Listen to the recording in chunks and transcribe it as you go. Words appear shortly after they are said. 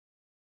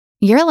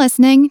You're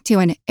listening to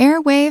an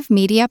Airwave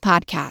Media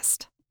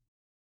Podcast.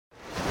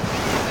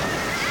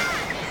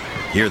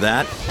 Hear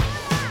that?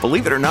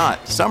 Believe it or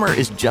not, summer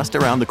is just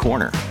around the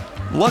corner.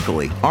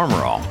 Luckily,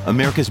 Armor All,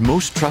 America's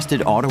most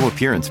trusted auto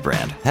appearance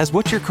brand, has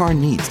what your car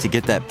needs to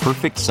get that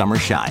perfect summer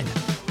shine.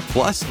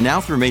 Plus,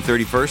 now through May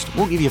 31st,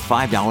 we'll give you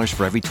 $5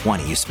 for every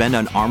 $20 you spend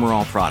on Armor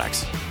All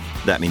products.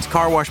 That means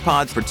car wash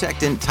pods,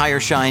 protectant, tire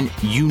shine,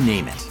 you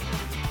name it.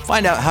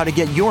 Find out how to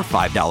get your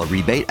 $5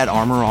 rebate at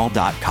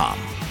armorall.com.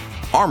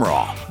 Armor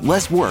All,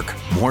 less work,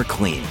 more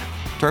clean.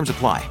 Terms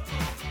apply.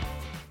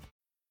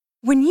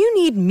 When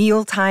you need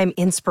mealtime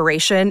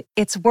inspiration,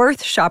 it's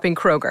worth shopping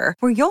Kroger,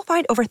 where you'll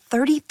find over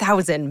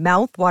 30,000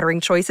 mouth-watering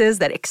choices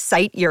that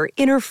excite your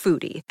inner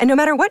foodie. And no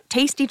matter what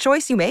tasty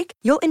choice you make,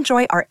 you'll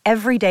enjoy our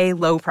everyday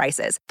low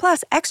prices,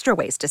 plus extra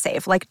ways to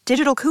save, like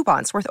digital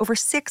coupons worth over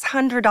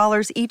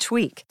 $600 each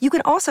week. You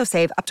can also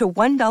save up to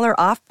 $1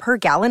 off per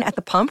gallon at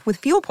the pump with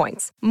fuel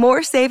points.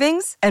 More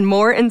savings and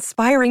more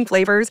inspiring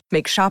flavors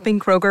make shopping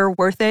Kroger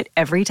worth it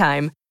every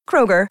time.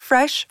 Kroger,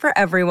 fresh for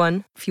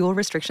everyone. Fuel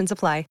restrictions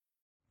apply.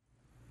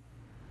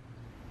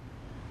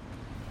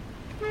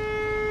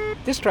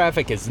 This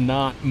traffic is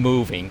not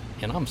moving,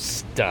 and I'm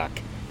stuck.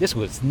 This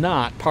was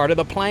not part of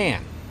the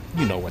plan.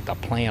 You know what the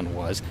plan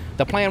was.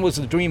 The plan was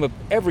the dream of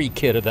every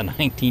kid of the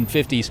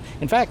 1950s.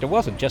 In fact, it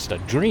wasn't just a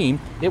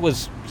dream. It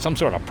was some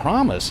sort of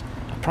promise.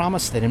 A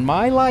promise that in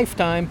my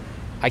lifetime,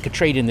 I could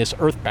trade in this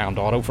earthbound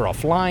auto for a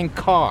flying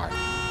car.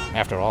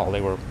 After all,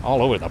 they were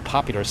all over the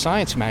popular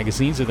science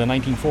magazines of the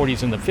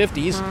 1940s and the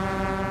 50s.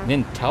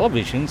 Then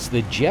televisions,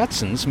 the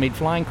Jetsons, made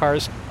flying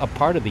cars a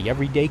part of the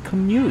everyday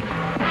commute.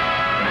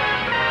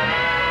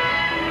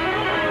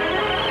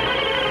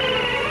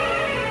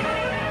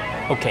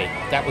 Okay,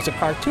 that was a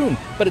cartoon,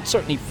 but it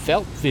certainly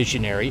felt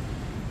visionary.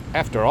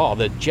 After all,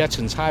 the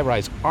Jetsons'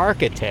 high-rise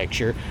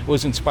architecture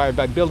was inspired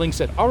by buildings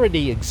that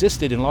already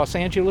existed in Los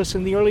Angeles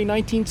in the early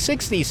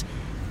 1960s.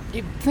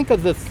 You think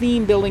of the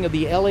theme building of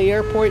the LA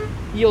airport,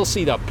 you'll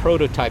see the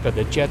prototype of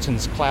the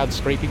Jetsons'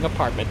 cloud-scraping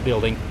apartment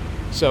building.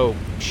 So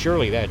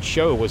surely that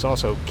show was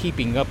also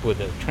keeping up with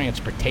the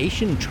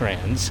transportation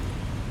trends.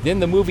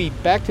 Then the movie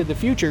Back to the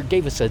Future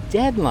gave us a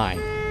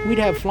deadline. We'd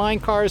have flying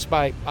cars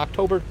by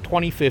October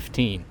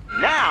 2015.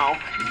 Now,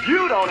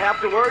 you don't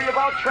have to worry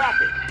about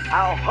traffic.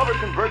 I'll hover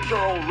convert your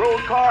old road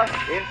car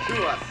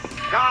into a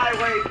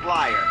Skyway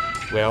Flyer.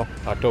 Well,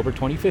 October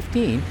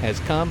 2015 has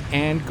come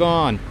and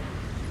gone.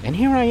 And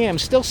here I am,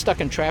 still stuck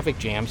in traffic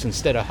jams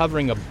instead of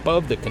hovering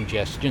above the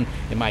congestion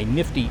in my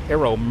nifty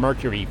Aero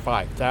Mercury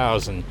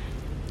 5000.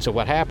 So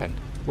what happened?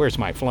 Where's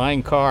my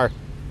flying car?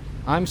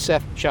 I'm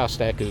Seth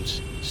Shostak,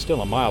 who's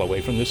still a mile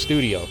away from the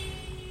studio.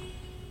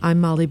 I'm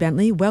Molly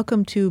Bentley.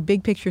 Welcome to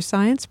Big Picture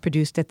Science,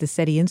 produced at the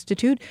SETI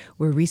Institute,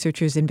 where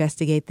researchers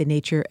investigate the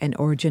nature and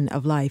origin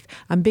of life.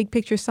 On Big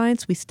Picture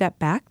Science, we step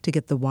back to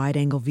get the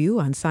wide-angle view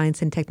on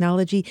science and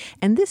technology,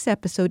 and this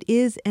episode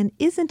is and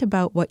isn't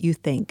about what you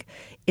think.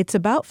 It's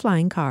about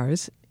flying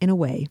cars, in a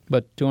way.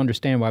 But to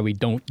understand why we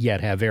don't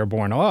yet have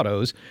airborne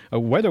autos, or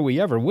whether we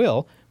ever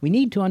will, we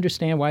need to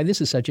understand why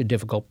this is such a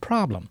difficult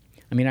problem.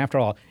 I mean, after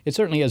all, it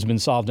certainly has been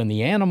solved in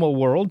the animal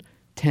world.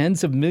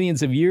 Tens of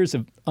millions of years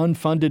of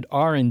unfunded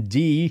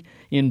R&D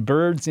in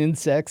birds,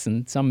 insects,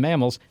 and some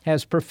mammals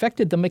has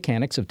perfected the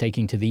mechanics of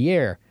taking to the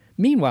air.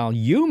 Meanwhile,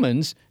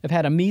 humans have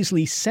had a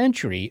measly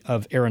century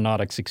of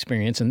aeronautics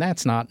experience, and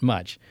that's not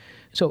much.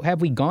 So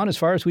have we gone as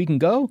far as we can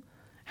go?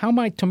 How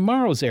might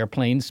tomorrow's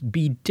airplanes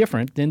be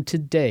different than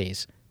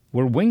today's?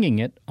 We're winging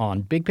it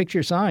on Big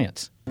Picture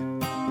Science.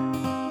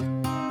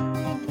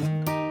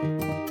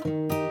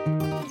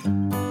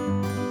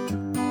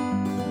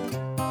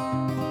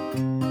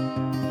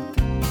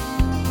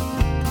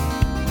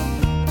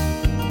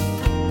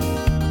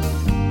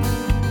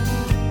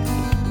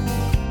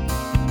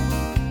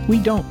 We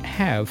don't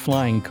have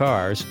flying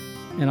cars,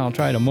 and I'll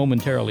try to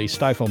momentarily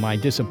stifle my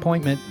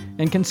disappointment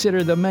and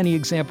consider the many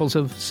examples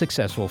of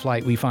successful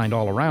flight we find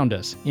all around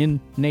us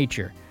in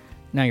nature.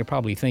 Now you're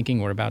probably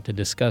thinking we're about to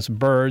discuss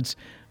birds.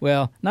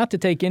 Well, not to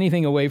take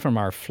anything away from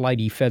our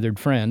flighty feathered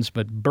friends,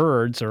 but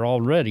birds are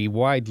already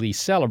widely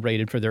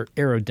celebrated for their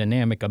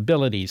aerodynamic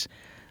abilities.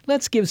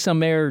 Let's give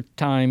some air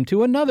time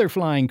to another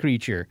flying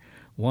creature,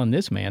 one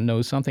this man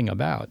knows something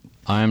about.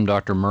 I'm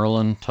Dr.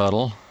 Merlin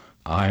Tuttle.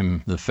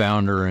 I'm the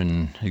founder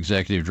and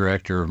executive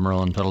director of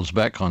Merlin Tuttle's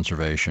Bat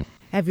Conservation.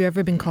 Have you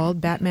ever been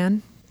called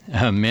Batman?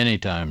 Many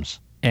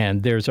times.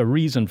 And there's a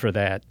reason for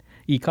that.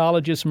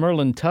 Ecologist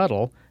Merlin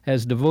Tuttle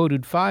has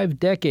devoted 5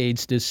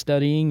 decades to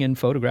studying and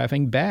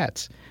photographing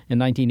bats. In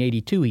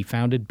 1982, he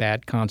founded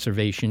Bat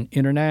Conservation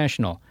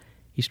International.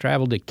 He's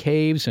traveled to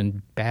caves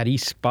and batty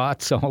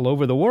spots all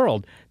over the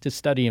world to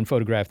study and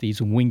photograph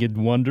these winged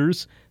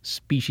wonders,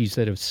 species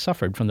that have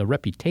suffered from the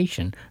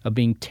reputation of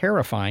being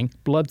terrifying,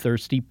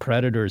 bloodthirsty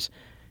predators.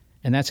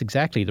 And that's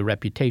exactly the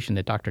reputation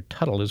that Dr.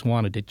 Tuttle has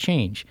wanted to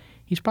change.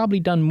 He's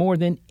probably done more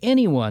than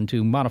anyone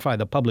to modify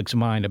the public's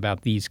mind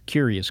about these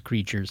curious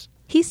creatures.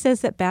 He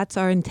says that bats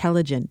are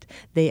intelligent,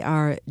 they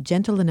are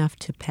gentle enough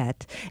to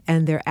pet,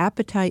 and their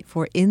appetite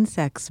for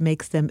insects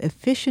makes them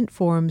efficient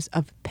forms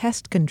of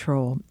pest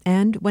control.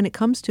 And when it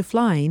comes to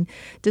flying,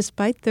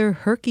 despite their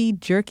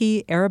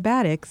herky-jerky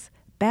aerobatics,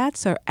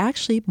 bats are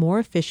actually more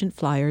efficient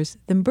flyers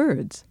than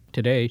birds.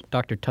 Today,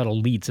 Dr.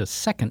 Tuttle leads a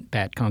second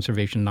bat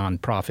conservation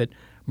nonprofit,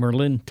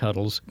 Merlin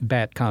Tuttle's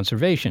Bat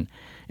Conservation.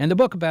 And the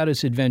book about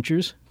his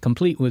adventures,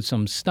 complete with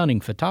some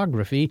stunning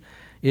photography,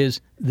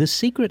 is The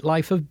Secret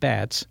Life of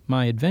Bats,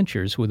 My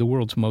Adventures with the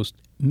World's Most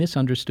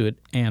Misunderstood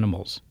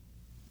Animals.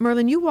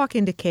 Merlin, you walk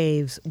into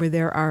caves where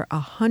there are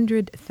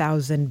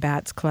 100,000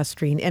 bats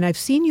clustering, and I've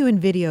seen you in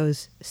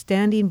videos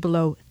standing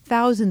below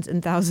thousands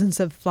and thousands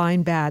of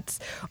flying bats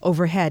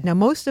overhead. Now,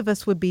 most of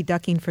us would be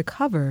ducking for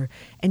cover,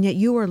 and yet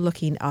you are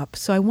looking up.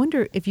 So I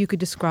wonder if you could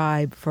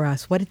describe for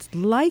us what it's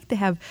like to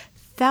have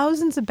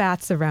thousands of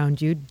bats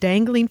around you,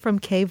 dangling from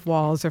cave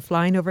walls or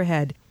flying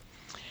overhead.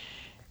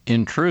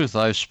 In truth,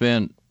 I've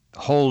spent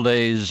whole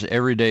days,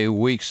 every day,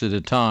 weeks at a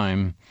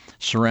time,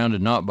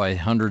 surrounded not by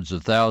hundreds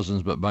of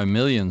thousands, but by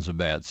millions of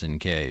bats in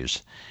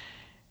caves.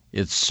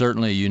 It's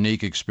certainly a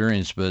unique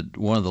experience, but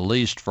one of the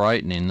least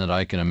frightening that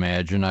I can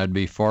imagine. I'd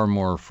be far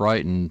more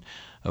frightened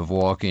of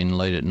walking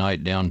late at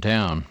night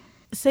downtown.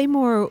 Say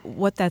more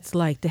what that's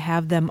like to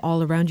have them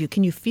all around you.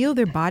 Can you feel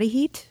their body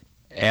heat?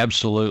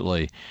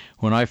 Absolutely.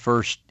 When I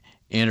first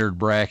entered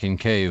Bracken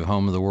Cave,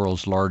 home of the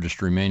world's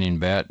largest remaining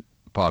bat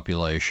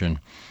population,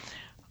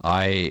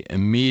 I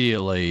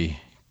immediately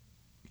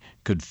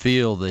could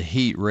feel the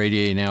heat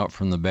radiating out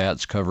from the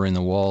bats covering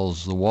the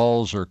walls. The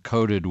walls are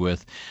coated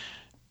with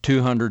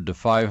 200 to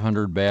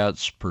 500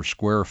 bats per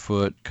square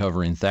foot,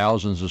 covering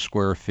thousands of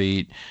square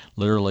feet,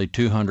 literally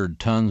 200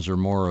 tons or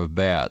more of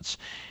bats.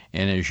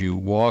 And as you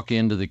walk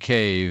into the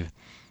cave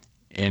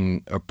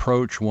and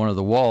approach one of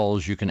the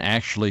walls, you can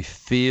actually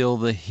feel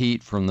the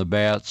heat from the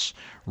bats'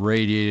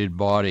 radiated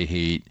body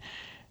heat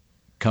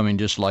coming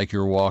just like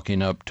you're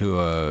walking up to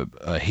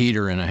a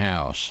heater in a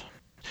house.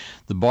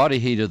 The body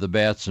heat of the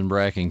bats in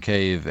Bracken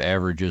Cave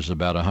averages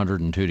about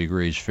 102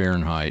 degrees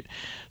Fahrenheit,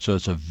 so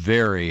it's a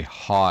very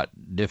hot,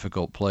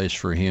 difficult place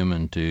for a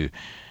human to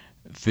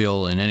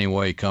feel in any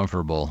way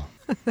comfortable.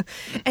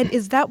 And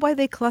is that why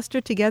they cluster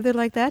together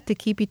like that, to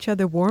keep each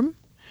other warm?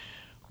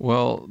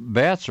 Well,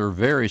 bats are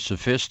very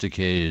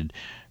sophisticated.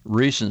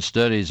 Recent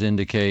studies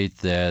indicate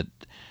that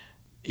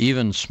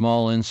even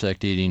small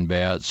insect-eating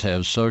bats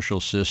have social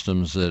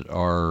systems that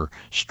are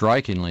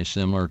strikingly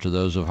similar to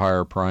those of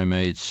higher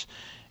primates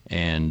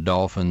and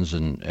dolphins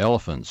and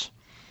elephants.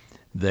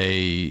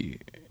 They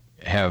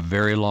have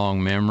very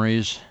long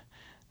memories.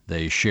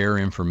 They share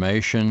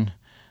information.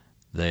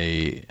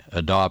 They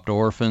adopt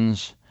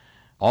orphans.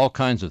 All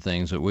kinds of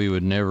things that we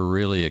would never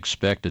really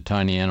expect a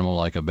tiny animal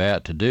like a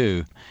bat to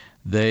do.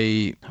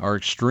 They are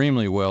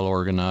extremely well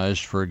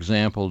organized. For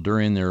example,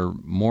 during their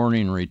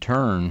morning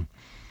return,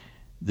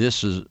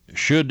 this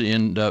should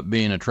end up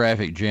being a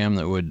traffic jam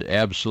that would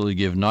absolutely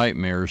give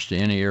nightmares to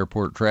any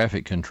airport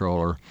traffic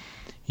controller.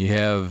 You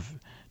have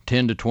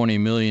 10 to 20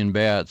 million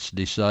bats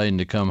deciding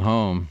to come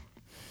home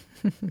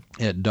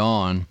at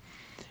dawn,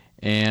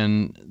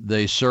 and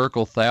they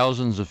circle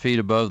thousands of feet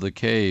above the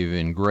cave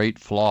in great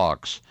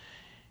flocks.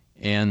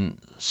 And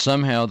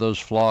somehow those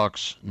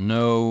flocks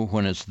know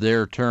when it's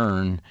their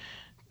turn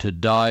to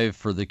dive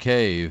for the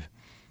cave,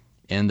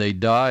 and they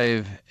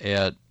dive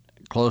at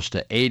close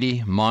to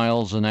 80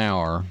 miles an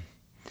hour.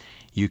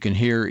 You can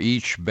hear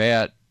each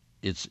bat.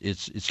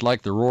 It's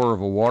like the roar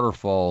of a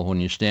waterfall when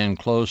you stand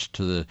close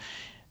to the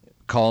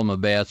column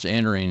of bats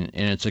entering,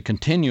 and it's a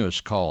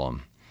continuous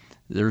column.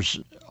 There's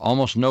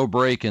almost no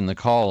break in the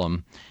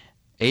column.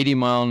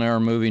 80-mile-an-hour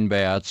moving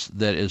bats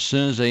that as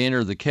soon as they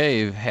enter the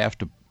cave have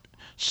to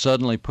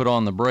suddenly put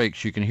on the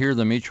brakes. You can hear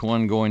them, each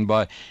one going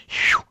by,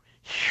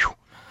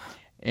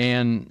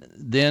 and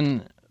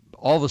then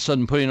all of a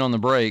sudden putting on the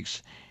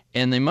brakes,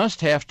 and they must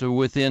have to,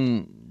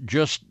 within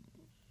just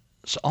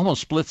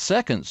almost split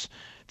seconds,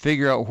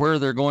 figure out where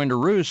they're going to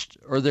roost,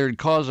 or they'd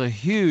cause a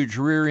huge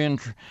rear-end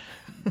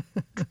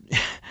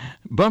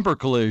bumper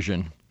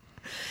collision.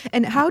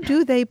 And how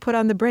do they put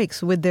on the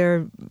brakes? With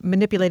their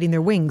manipulating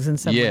their wings in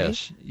some way?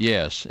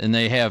 Yes. And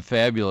they have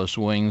fabulous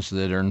wings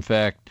that are, in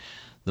fact,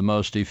 the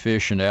most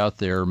efficient out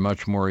there,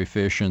 much more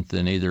efficient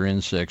than either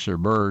insects or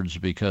birds,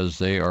 because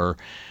they are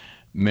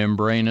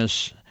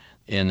membranous,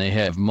 and they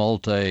have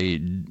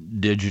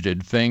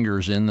multi-digited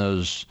fingers in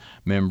those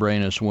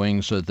membranous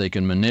wings so that they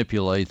can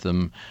manipulate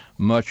them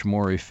much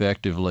more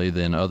effectively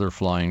than other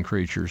flying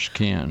creatures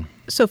can.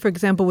 So, for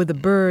example, with a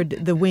bird,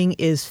 the wing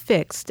is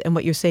fixed, and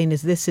what you're saying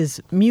is this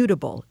is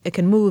mutable. It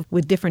can move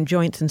with different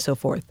joints and so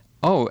forth.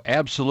 Oh,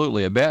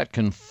 absolutely. A bat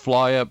can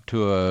fly up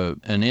to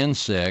an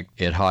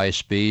insect at high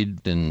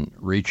speed and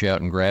reach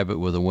out and grab it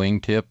with a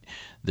wingtip.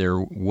 Their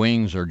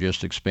wings are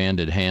just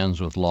expanded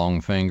hands with long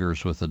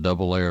fingers with a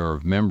double layer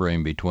of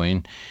membrane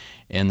between,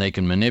 and they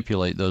can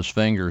manipulate those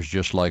fingers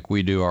just like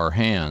we do our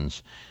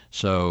hands.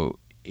 So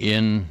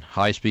in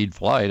high-speed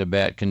flight, a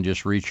bat can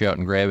just reach out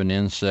and grab an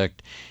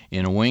insect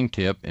in a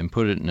wingtip and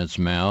put it in its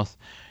mouth,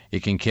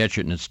 It can catch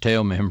it in its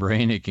tail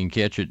membrane. It can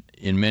catch it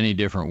in many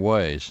different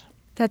ways.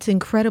 That's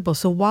incredible.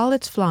 So while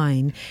it's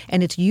flying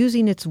and it's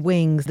using its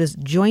wings, this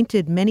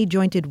many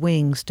jointed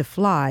wings to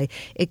fly,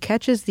 it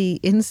catches the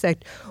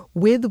insect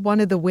with one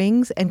of the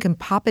wings and can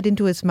pop it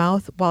into its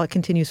mouth while it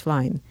continues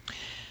flying.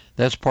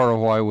 That's part of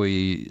why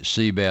we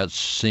see bats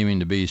seeming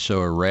to be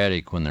so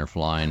erratic when they're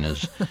flying,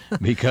 is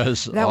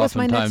because that was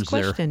my next oftentimes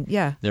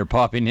question. they're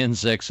popping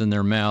insects in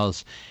their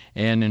mouths.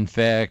 And in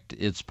fact,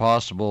 it's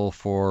possible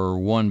for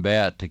one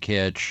bat to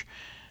catch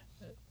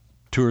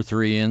 2 or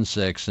 3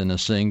 insects in a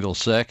single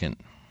second.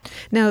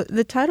 Now,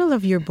 the title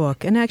of your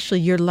book, and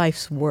actually your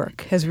life's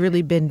work, has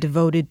really been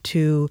devoted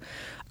to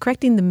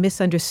correcting the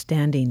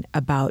misunderstanding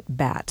about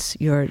bats.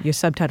 Your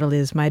subtitle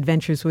is My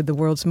Adventures with the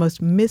World's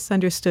Most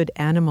Misunderstood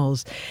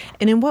Animals.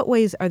 And in what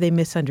ways are they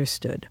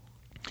misunderstood?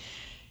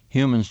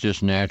 Humans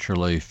just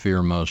naturally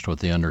fear most what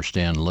they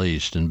understand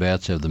least, and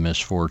bats have the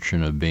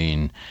misfortune of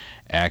being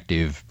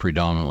active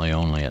predominantly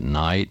only at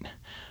night,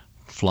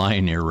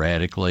 flying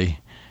erratically,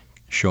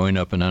 showing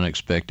up in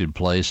unexpected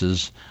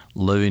places,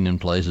 living in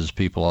places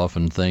people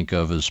often think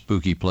of as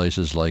spooky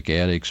places like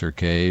attics or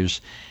caves.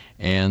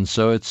 And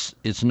so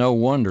it's no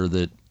wonder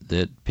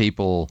that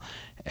people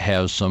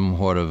have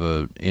somewhat of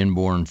an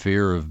inborn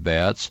fear of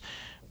bats.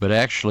 But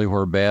actually,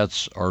 where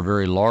bats are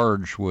very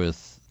large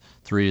with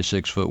 3 to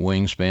 6 foot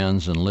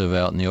wingspans and live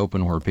out in the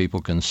open where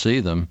people can see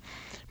them,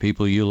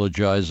 people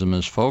eulogize them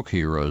as folk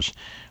heroes.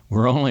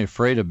 We're only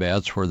afraid of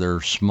bats where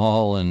they're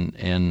small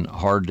and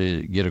hard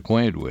to get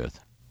acquainted with.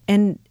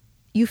 And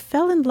you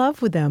fell in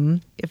love with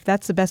them, if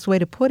that's the best way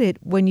to put it,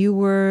 when you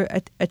were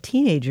a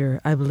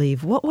teenager, I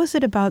believe. What was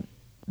it about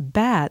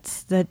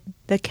bats that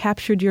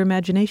captured your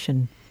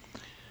imagination?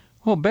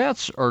 Well,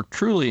 bats are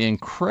truly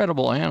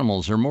incredible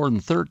animals. There are more than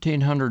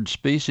 1,300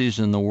 species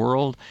in the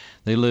world.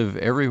 They live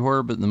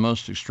everywhere but the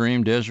most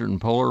extreme desert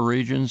and polar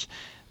regions.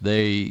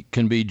 They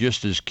can be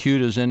just as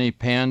cute as any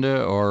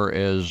panda or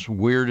as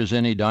weird as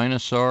any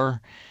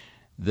dinosaur.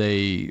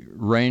 They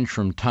range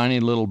from tiny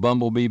little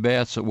bumblebee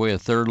bats that weigh a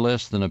third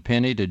less than a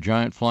penny to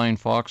giant flying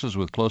foxes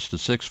with close to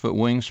 6 foot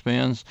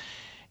wingspans.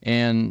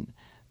 And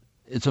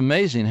it's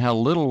amazing how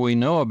little we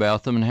know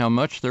about them and how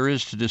much there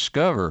is to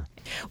discover.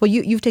 Well,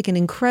 you've taken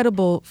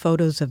incredible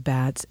photos of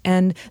bats,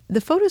 and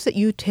the photos that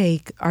you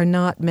take are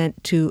not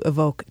meant to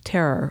evoke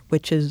terror,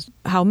 which is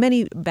how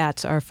many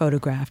bats are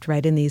photographed,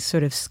 right, in these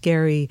sort of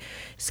scary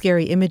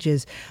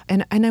images.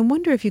 And I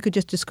wonder if you could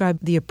just describe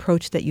the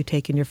approach that you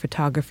take in your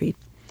photography.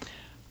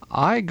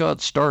 I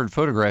got started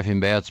photographing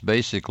bats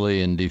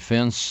basically in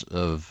defense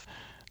of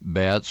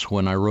bats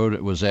when I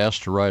was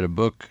asked to write a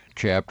book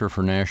chapter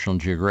for National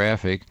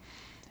Geographic,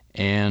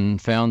 and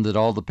found that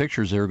all the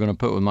pictures they were going to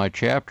put with my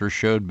chapter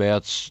showed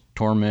bats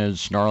tormented,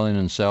 snarling,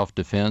 in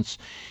self-defense.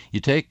 You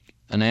take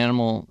an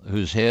animal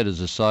whose head is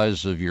the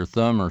size of your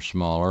thumb or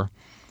smaller.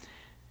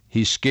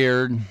 He's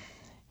scared.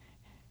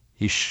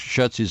 He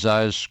shuts his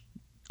eyes,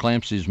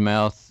 clamps his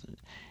mouth.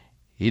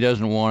 He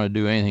doesn't want to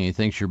do anything. He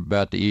thinks you're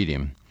about to eat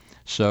him.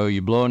 So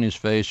you blow in his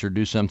face or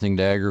do something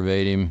to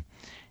aggravate him.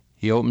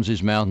 He opens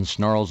his mouth and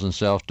snarls in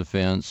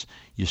self-defense.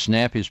 You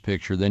snap his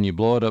picture, then you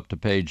blow it up to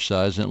page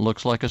size, and it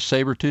looks like a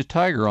saber-toothed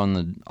tiger on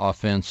the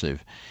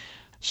offensive.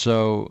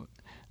 So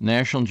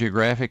National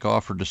Geographic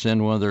offered to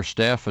send one of their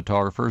staff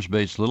photographers,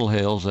 Bates Little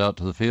Hales, out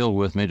to the field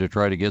with me to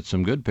try to get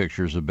some good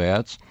pictures of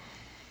bats.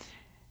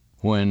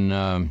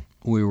 When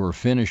we were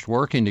finished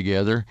working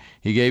together,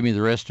 he gave me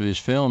the rest of his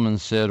film and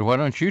said, "Why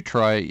don't you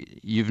try?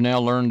 You've now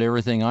learned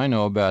everything I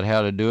know about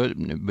how to do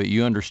it, but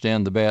you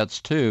understand the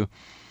bats too."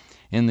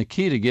 And the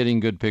key to getting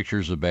good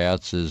pictures of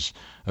bats is,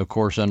 of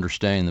course,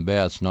 understanding the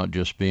bats, not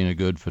just being a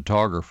good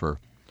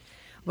photographer.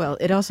 Well,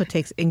 it also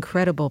takes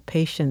incredible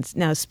patience.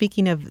 Now,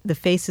 speaking of the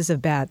faces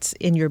of bats,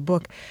 in your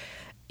book,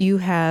 you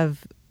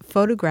have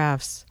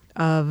photographs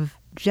of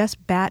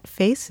just bat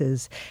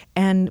faces.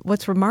 And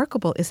what's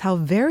remarkable is how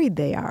varied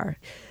they are.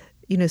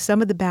 You know,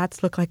 some of the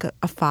bats look like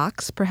a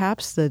fox,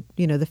 perhaps, the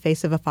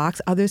face of a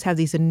fox. Others have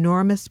these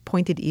enormous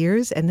pointed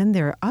ears. And then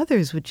there are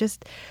others with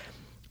just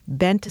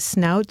bent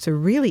snouts or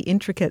really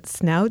intricate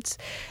snouts.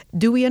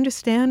 Do we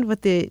understand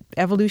what the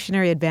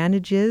evolutionary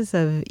advantage is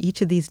of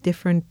each of these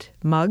different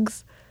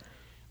mugs?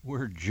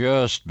 We're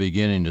just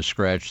beginning to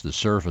scratch the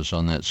surface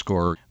on that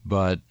score,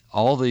 but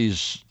all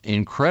these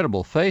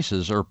incredible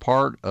faces are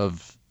part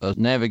of a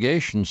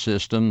navigation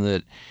system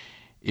that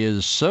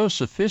is so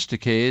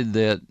sophisticated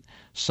that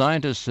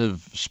scientists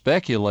have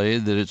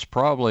speculated that it's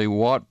probably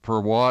watt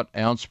per watt,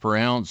 ounce per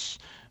ounce,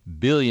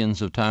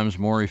 billions of times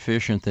more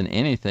efficient than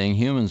anything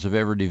humans have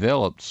ever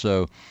developed.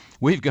 So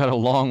we've got a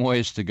long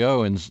ways to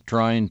go in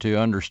trying to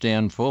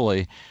understand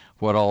fully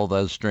what all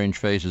those strange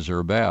faces are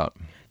about.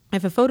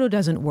 If a photo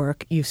doesn't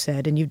work, you've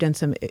said, and you've done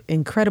some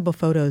incredible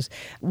photos,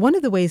 one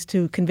of the ways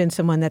to convince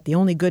someone that the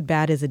only good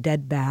bat is a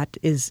dead bat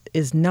is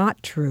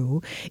not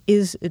true,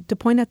 is to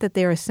point out that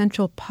they are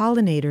essential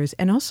pollinators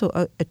and also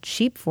a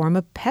cheap form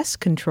of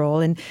pest control.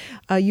 And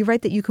you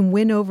write that you can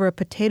win over a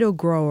potato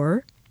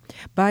grower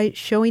by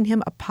showing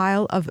him a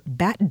pile of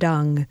bat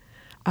dung.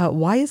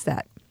 Why is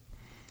that?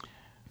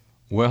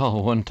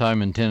 Well, one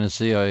time in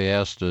Tennessee, I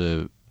asked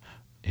a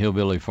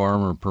hillbilly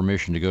farmer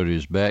permission to go to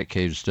his bat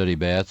cave to study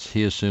bats.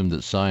 He assumed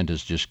that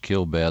scientists just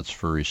kill bats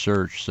for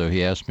research, so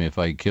he asked me if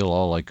I could kill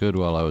all I could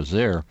while I was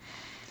there.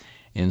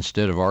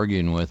 Instead of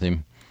arguing with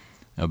him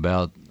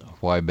about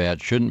why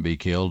bats shouldn't be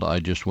killed, I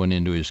just went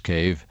into his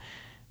cave,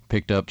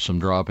 picked up some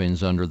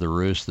droppings under the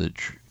roost that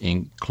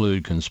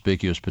include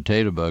conspicuous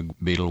potato bug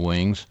beetle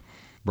wings,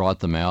 brought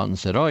them out and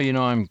said,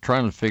 I'm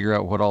trying to figure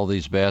out what all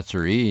these bats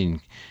are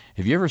eating.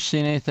 Have you ever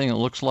seen anything that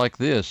looks like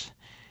this?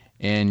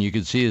 And you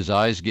could see his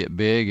eyes get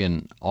big,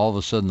 and all of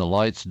a sudden the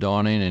light's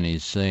dawning, and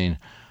he's saying,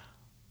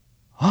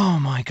 "Oh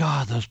my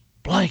God, those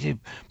blank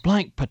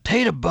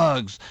potato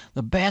bugs!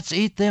 The bats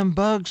eat them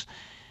bugs?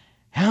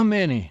 How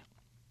many?"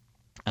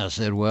 I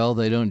said, "Well,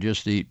 they don't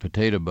just eat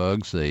potato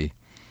bugs. They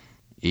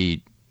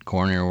eat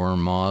corn earworm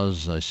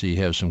moths. I see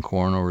you have some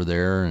corn over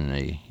there, and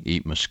they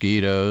eat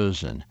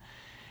mosquitoes. And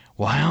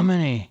well, how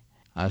many?"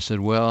 I said,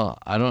 "Well,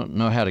 I don't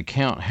know how to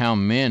count how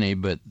many,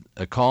 but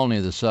a colony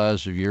the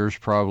size of yours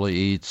probably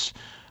eats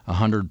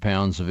 100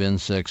 pounds of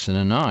insects in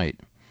a night."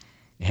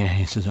 And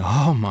he says, that's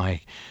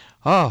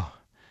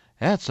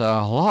a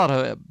lot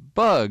of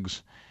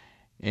bugs.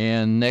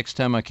 And next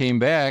time I came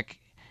back,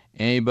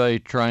 anybody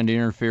trying to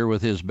interfere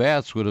with his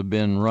bats would have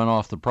been run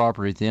off the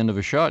property at the end of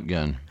a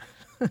shotgun.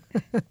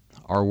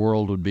 Our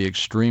world would be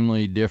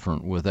extremely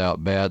different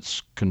without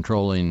bats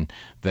controlling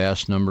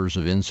vast numbers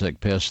of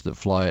insect pests that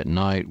fly at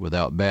night,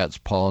 without bats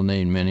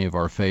pollinating many of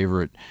our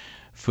favorite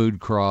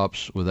food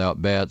crops,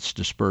 without bats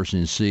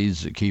dispersing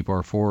seeds that keep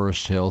our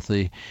forests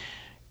healthy.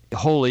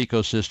 Whole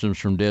ecosystems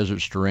from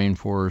deserts to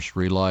rainforests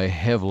rely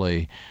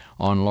heavily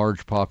on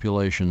large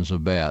populations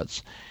of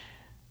bats.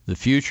 The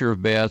future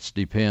of bats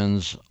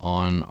depends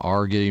on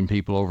our getting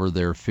people over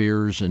their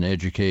fears and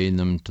educating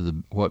them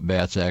to what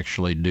bats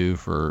actually do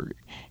for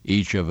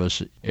each of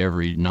us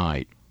every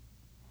night.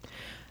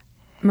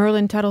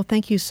 Merlin Tuttle,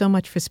 thank you so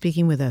much for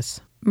speaking with us.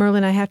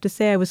 Merlin, I have to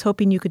say I was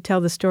hoping you could tell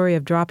the story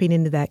of dropping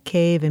into that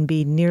cave and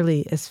be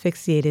nearly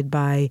asphyxiated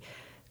by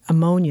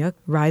ammonia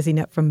rising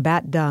up from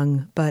bat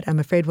dung, but I'm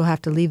afraid we'll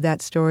have to leave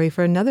that story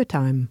for another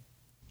time.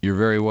 You're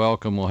very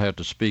welcome. We'll have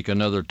to speak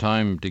another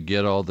time to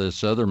get all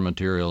this other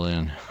material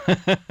in.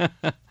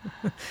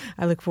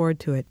 I look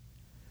forward to it.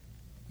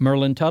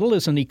 Merlin Tuttle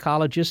is an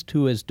ecologist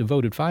who has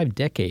devoted 5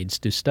 decades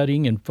to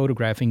studying and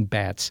photographing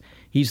bats.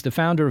 He's the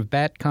founder of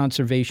Bat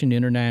Conservation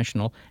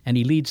International, and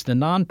he leads the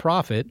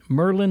nonprofit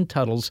Merlin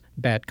Tuttle's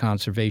Bat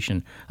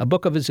Conservation. A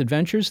book of his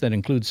adventures that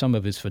includes some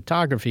of his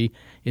photography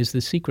is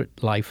The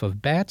Secret Life of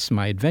Bats,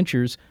 My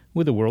Adventures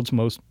with the World's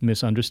Most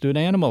Misunderstood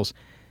Animals.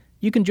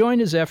 You can join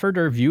his effort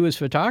or view his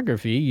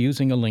photography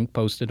using a link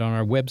posted on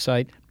our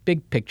website,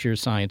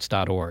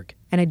 bigpicturescience.org.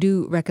 And I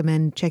do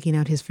recommend checking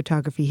out his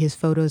photography. His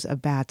photos of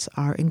bats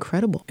are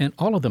incredible. And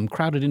all of them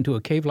crowded into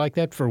a cave like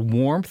that for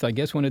warmth, I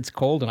guess, when it's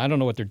cold. And I don't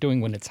know what they're doing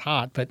when it's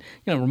hot, but,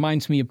 it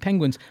reminds me of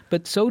penguins.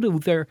 But so do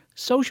their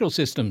social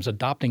systems,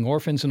 adopting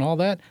orphans and all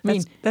that.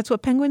 That's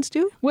what penguins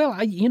do? Well,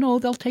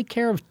 they'll take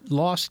care of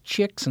lost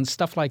chicks and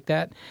stuff like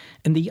that.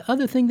 And the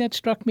other thing that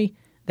struck me,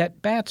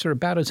 that bats are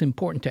about as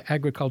important to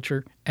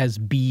agriculture as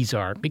bees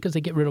are because they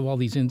get rid of all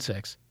these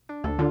insects.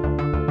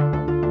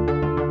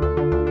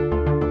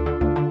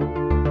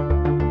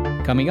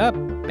 Coming up,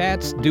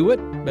 bats do it,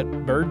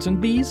 but birds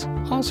and bees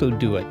also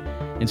do it.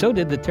 And so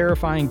did the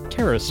terrifying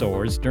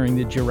pterosaurs during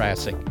the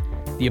Jurassic.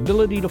 The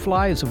ability to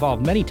fly has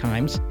evolved many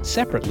times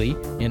separately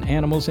in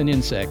animals and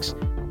insects.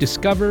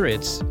 Discover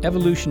its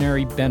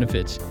evolutionary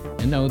benefits.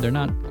 And no, they're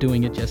not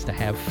doing it just to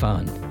have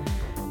fun.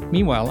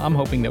 Meanwhile, I'm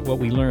hoping that what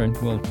we learn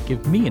will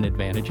give me an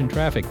advantage in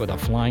traffic with a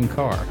flying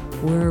car.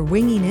 We're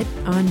winging it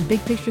on Big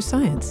Picture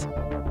Science.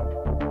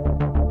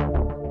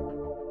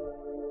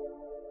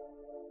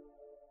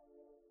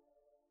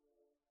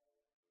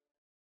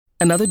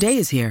 Another day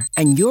is here,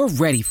 and you're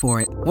ready for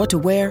it. What to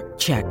wear?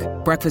 Check.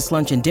 Breakfast,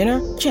 lunch, and dinner?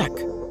 Check.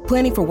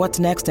 Planning for what's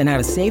next and how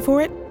to save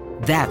for it?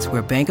 That's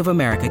where Bank of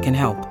America can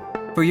help.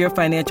 For your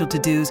financial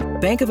to-dos,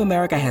 Bank of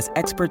America has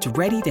experts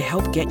ready to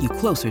help get you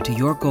closer to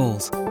your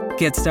goals.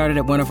 Get started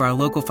at one of our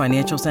local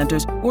financial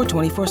centers or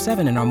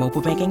 24/7 in our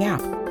mobile banking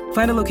app.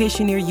 Find a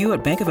location near you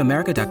at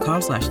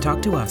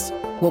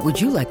bankofamerica.com/talktous. What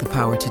would you like the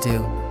power to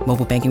do?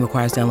 Mobile banking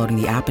requires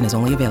downloading the app and is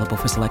only available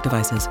for select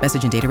devices.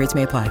 Message and data rates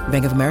may apply.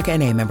 Bank of America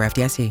N.A., member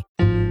FDIC.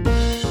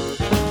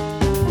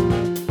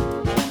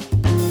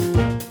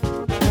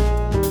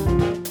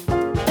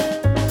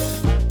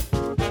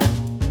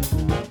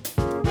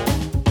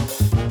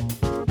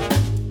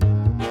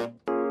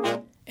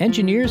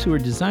 Engineers who are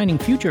designing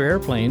future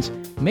airplanes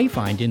may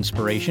find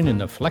inspiration in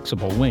the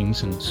flexible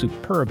wings and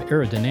superb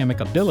aerodynamic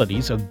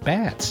abilities of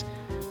bats.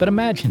 But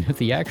imagine if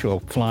the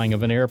actual flying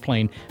of an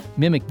airplane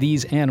mimicked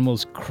these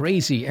animals'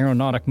 crazy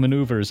aeronautic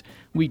maneuvers.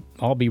 We'd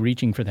all be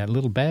reaching for that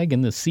little bag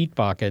in the seat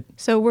pocket.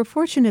 So we're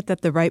fortunate that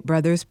the Wright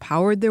brothers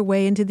powered their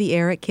way into the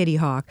air at Kitty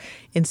Hawk,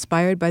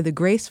 inspired by the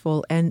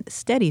graceful and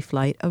steady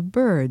flight of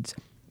birds.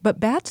 But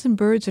bats and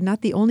birds are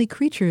not the only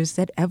creatures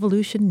that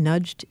evolution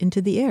nudged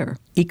into the air.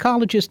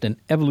 Ecologist and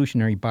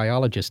evolutionary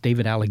biologist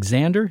David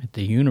Alexander at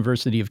the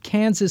University of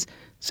Kansas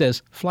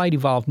says flight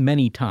evolved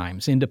many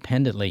times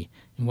independently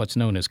in what's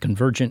known as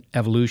convergent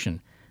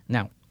evolution.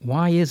 Now,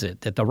 why is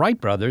it that the Wright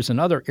brothers and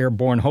other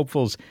airborne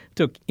hopefuls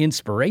took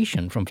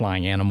inspiration from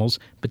flying animals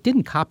but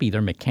didn't copy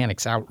their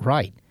mechanics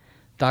outright?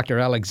 Dr.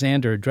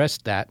 Alexander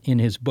addressed that in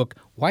his book,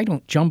 Why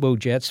Don't Jumbo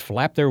Jets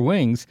Flap Their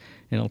Wings?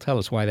 And he'll tell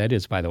us why that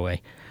is, by the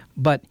way.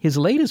 But his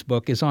latest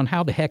book is on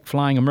how the heck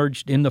flying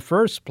emerged in the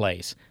first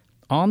place.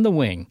 On the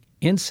Wing,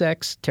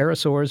 Insects,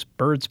 Pterosaurs,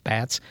 Birds,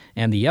 Bats,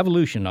 and the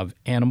Evolution of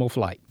Animal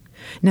Flight.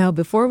 Now,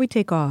 before we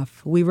take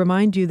off, we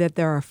remind you that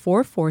there are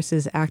 4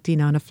 forces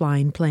acting on a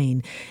flying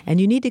plane,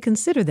 and you need to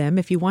consider them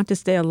if you want to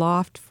stay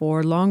aloft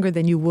for longer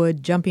than you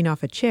would jumping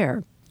off a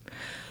chair.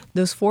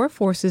 Those 4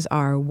 forces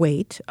are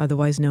weight,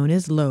 otherwise known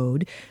as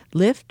load,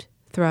 lift,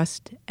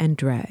 thrust, and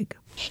drag.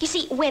 You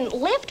see, when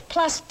lift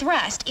plus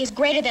thrust is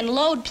greater than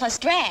load plus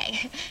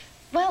drag,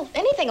 well,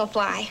 anything will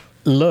fly.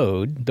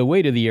 Load, the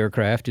weight of the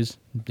aircraft, is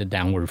the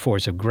downward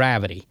force of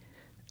gravity.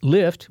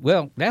 Lift,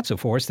 well, that's a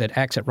force that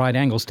acts at right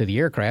angles to the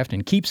aircraft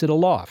and keeps it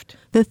aloft.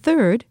 The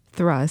third,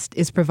 thrust,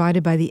 is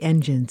provided by the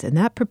engines, and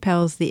that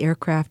propels the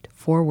aircraft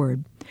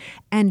forward.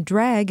 And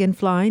drag in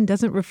flying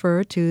doesn't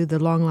refer to the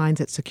long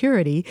lines at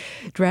security.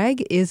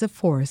 Drag is a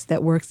force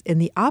that works in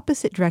the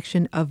opposite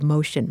direction of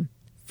motion.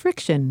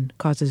 Friction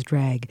causes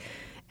drag.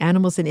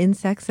 Animals and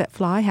insects that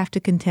fly have to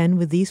contend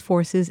with these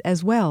forces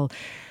as well,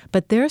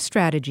 but their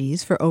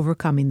strategies for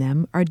overcoming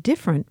them are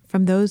different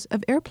from those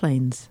of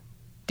airplanes.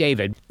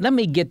 David, let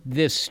me get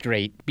this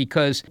straight,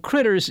 because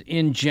critters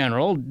in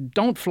general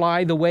don't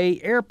fly the way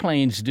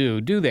airplanes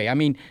do they? I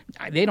mean,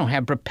 they don't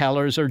have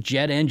propellers or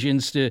jet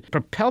engines to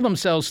propel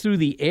themselves through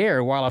the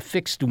air while a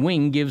fixed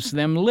wing gives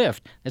them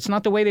lift. That's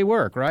not the way they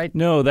work, right?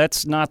 No,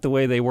 that's not the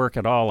way they work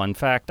at all. In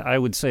fact, I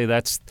would say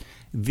that's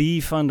the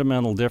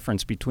fundamental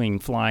difference between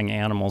flying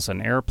animals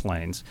and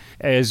airplanes.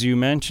 As you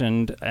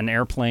mentioned, an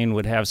airplane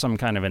would have some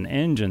kind of an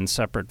engine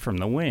separate from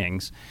the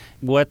wings.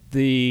 What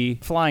the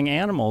flying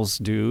animals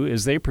do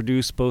is they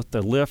produce both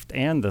the lift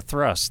and the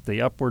thrust,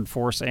 the upward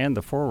force and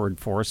the forward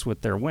force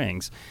with their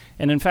wings.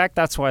 And in fact,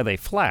 that's why they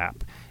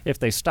flap. If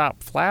they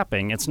stop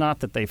flapping, it's not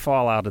that they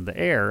fall out of the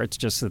air, it's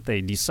just that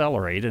they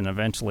decelerate and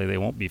eventually they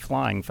won't be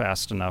flying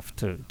fast enough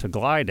to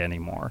glide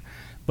anymore.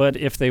 But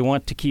if they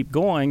want to keep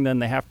going, then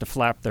they have to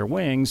flap their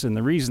wings, and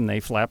the reason they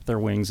flap their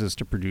wings is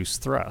to produce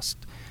thrust.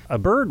 A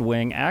bird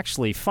wing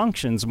actually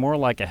functions more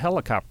like a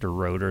helicopter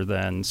rotor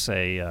than,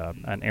 say,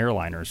 an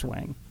airliner's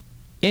wing.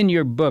 In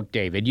your book,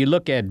 David, you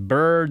look at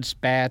birds,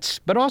 bats,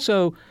 but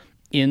also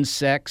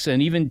insects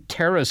and even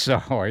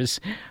pterosaurs.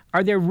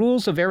 Are there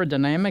rules of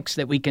aerodynamics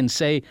that we can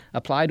say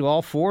apply to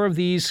all 4 of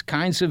these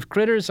kinds of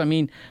critters? I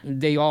mean,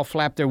 they all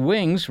flap their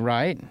wings,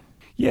 right?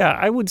 Yeah,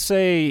 I would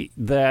say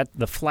that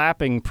the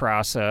flapping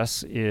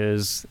process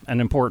is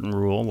an important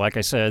rule. Like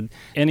I said,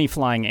 any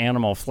flying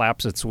animal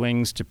flaps its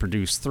wings to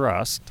produce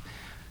thrust.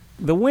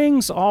 The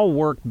wings all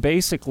work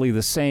basically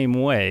the same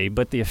way,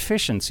 but the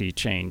efficiency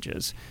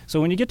changes.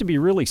 So when you get to be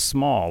really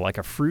small, like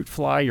a fruit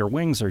fly, your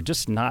wings are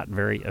just not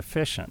very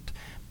efficient.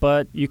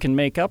 But you can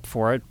make up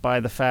for it by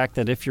the fact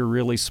that if you're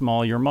really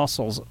small, your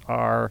muscles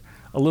are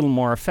a little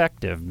more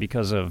effective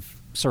because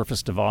of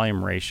surface to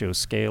volume ratio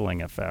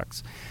scaling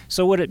effects.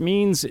 So what it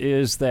means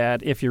is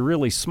that if you're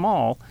really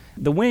small,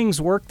 the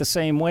wings work the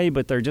same way,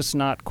 but they're just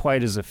not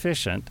quite as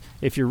efficient.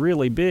 If you're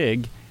really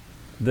big,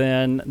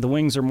 then the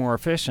wings are more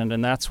efficient,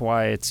 and that's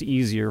why it's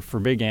easier for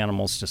big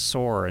animals to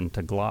soar and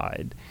to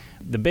glide.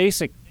 The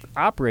basic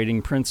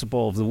operating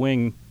principle of the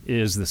wing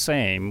is the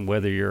same,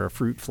 whether you're a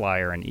fruit fly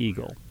or an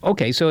eagle.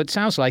 Okay, so it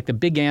sounds like the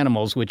big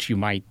animals, which you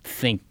might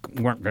think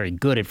weren't very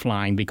good at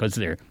flying because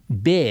they're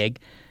big,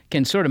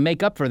 can sort of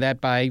make up for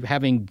that by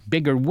having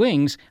bigger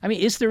wings. I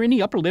mean, is there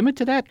any upper limit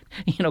to that?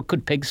 You know,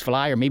 could pigs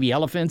fly, or maybe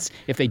elephants,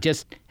 if they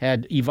just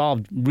had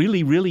evolved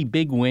really, really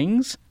big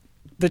wings?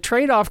 The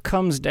trade-off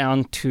comes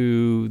down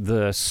to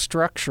the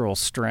structural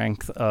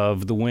strength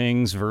of the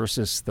wings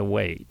versus the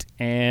weight.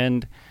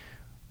 And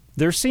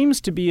there seems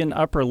to be an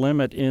upper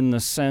limit in the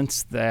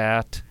sense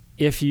that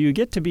if you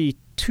get to be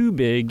too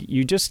big,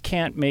 you just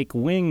can't make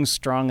wings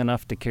strong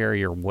enough to carry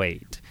your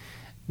weight.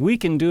 We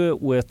can do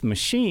it with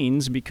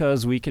machines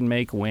because we can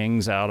make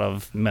wings out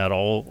of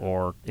metal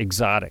or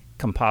exotic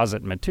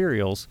composite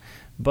materials.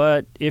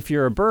 But if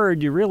you're a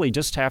bird, you really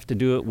just have to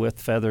do it with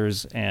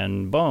feathers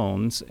and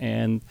bones.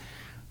 And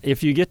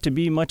if you get to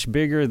be much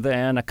bigger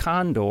than a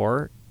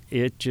condor,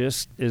 it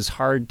just is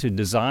hard to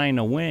design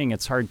a wing.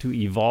 It's hard to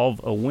evolve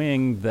a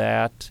wing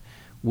that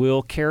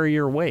will carry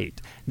your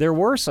weight. There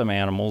were some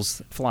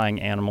animals,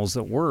 flying animals,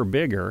 that were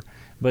bigger,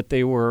 but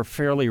they were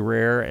fairly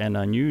rare and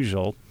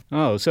unusual.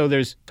 Oh, so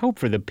there's hope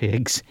for the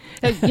pigs.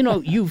 You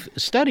know, you've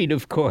studied,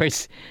 of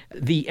course,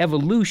 the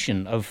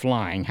evolution of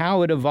flying,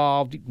 how it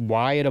evolved,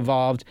 why it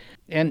evolved,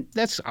 and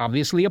that's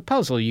obviously a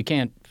puzzle. You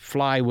can't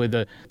fly with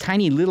a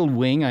tiny little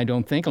wing, I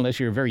don't think, unless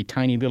you're a very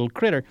tiny little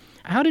critter.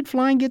 How did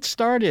flying get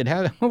started?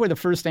 What were the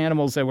first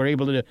animals that were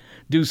able to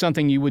do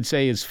something you would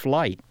say is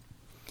flight?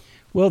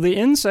 Well, the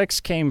insects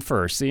came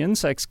first. The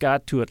insects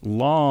got to it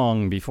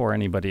long before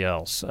anybody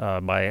else,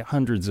 by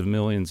hundreds of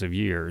millions of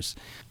years.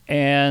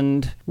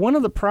 And one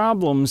of the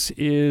problems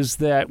is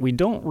that we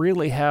don't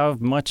really have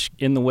much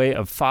in the way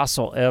of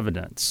fossil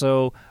evidence.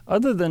 So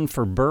other than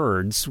for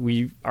birds,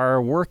 we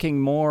are working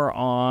more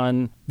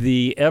on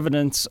the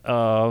evidence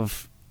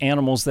of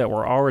animals that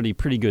were already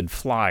pretty good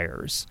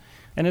flyers.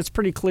 And it's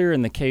pretty clear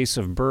in the case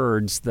of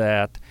birds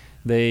that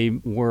they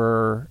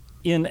were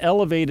in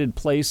elevated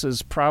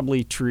places,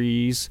 probably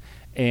trees,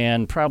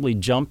 and probably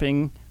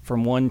jumping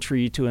from one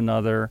tree to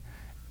another.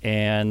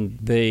 And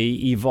they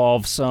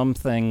evolved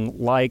something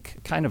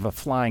like kind of a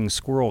flying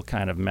squirrel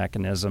kind of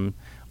mechanism,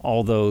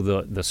 although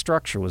the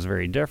structure was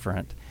very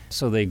different.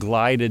 So they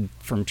glided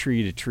from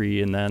tree to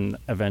tree and then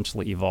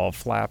eventually evolved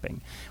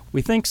flapping.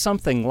 We think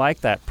something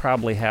like that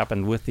probably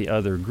happened with the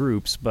other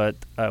groups, but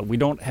we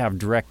don't have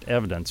direct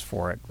evidence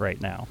for it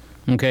right now.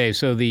 Okay,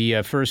 so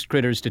the first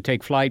critters to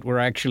take flight were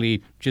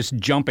actually just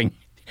jumping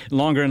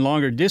longer and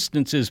longer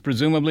distances,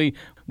 presumably,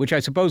 which I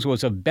suppose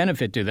was of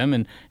benefit to them,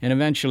 and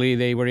eventually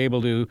they were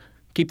able to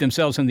keep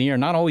themselves in the air,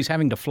 not always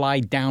having to fly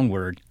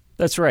downward.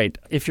 That's right.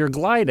 If you're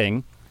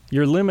gliding,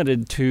 you're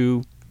limited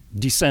to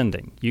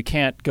descending. You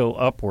can't go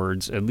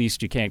upwards. At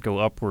least you can't go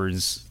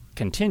upwards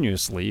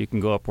continuously. You can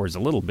go upwards a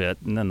little bit,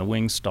 and then the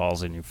wing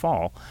stalls and you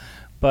fall.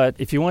 But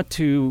if you want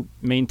to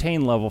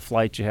maintain level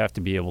flight, you have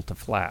to be able to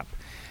flap.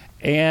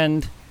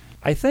 And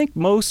I think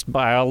most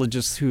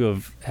biologists who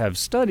have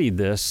studied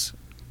this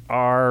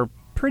are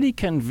pretty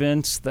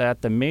convinced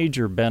that the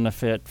major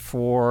benefit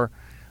for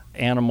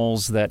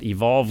animals that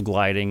evolved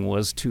gliding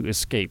was to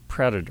escape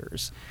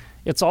predators.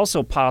 It's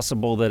also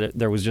possible that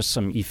there was just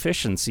some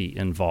efficiency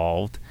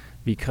involved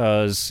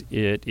because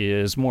it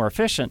is more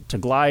efficient to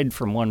glide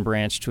from one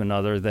branch to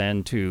another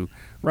than to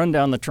run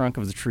down the trunk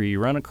of the tree,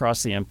 run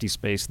across the empty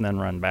space, and then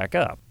run back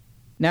up.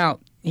 Now,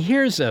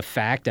 here's a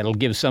fact that'll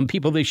give some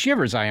people the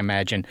shivers, I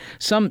imagine.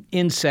 Some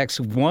insects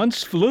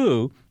once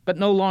flew, but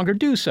no longer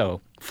do so.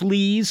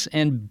 Fleas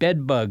and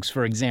bed bugs,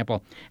 for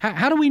example.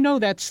 How do we know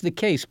that's the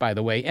case, by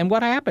the way, and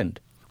what happened?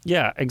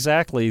 Yeah,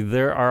 exactly.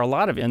 There are a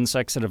lot of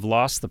insects that have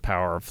lost the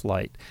power of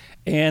flight.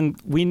 And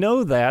we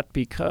know that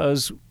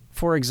because,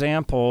 for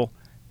example,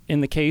 in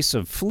the case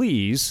of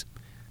fleas,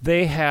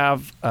 they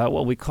have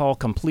what we call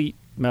complete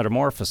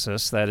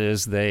metamorphosis. That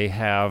is, they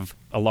have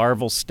a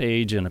larval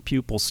stage and a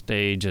pupal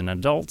stage and an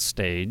adult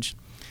stage.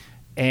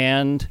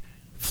 And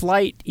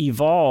flight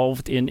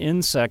evolved in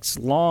insects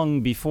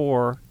long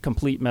before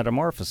complete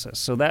metamorphosis.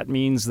 So that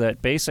means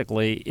that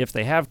basically, if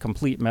they have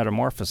complete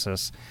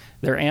metamorphosis,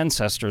 their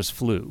ancestors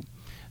flew.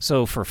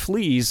 So for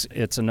fleas,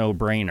 it's a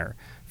no-brainer.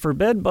 For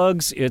bed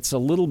bugs, it's a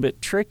little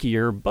bit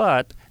trickier,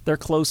 but their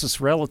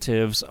closest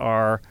relatives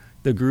are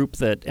the group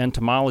that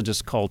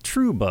entomologists call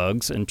true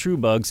bugs, and true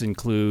bugs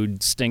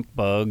include stink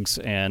bugs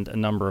and a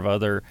number of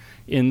other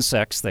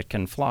insects that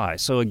can fly.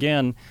 So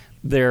again,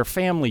 their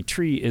family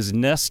tree is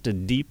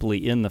nested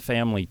deeply in the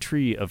family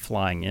tree of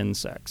flying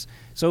insects.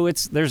 So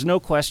there's no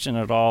question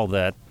at all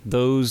that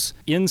those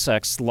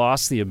insects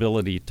lost the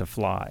ability to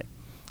fly.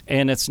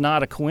 And it's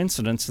not a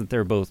coincidence that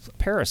they're both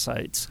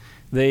parasites.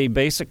 They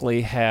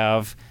basically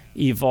have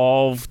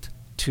evolved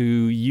to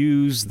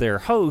use their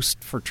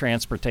host for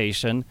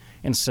transportation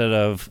instead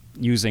of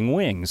using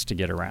wings to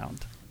get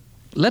around.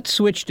 Let's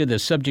switch to the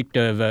subject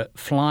of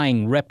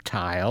flying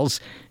reptiles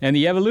and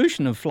the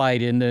evolution of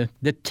flight in the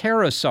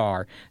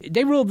pterosaur.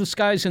 They ruled the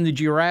skies in the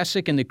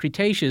Jurassic and the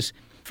Cretaceous.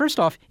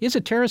 First off, is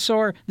a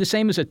pterosaur the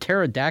same as a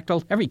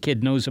pterodactyl? Every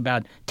kid knows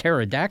about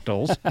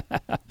pterodactyls.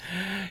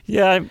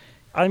 Yeah,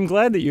 I'm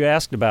glad that you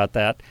asked about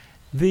that.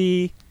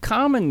 The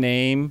common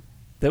name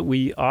that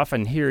we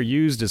often hear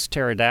used is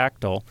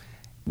pterodactyl,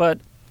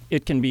 but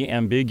it can be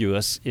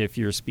ambiguous if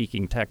you're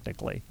speaking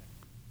technically.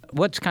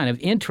 What's kind of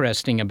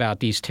interesting about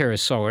these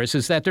pterosaurs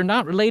is that they're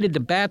not related to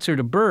bats or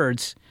to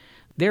birds.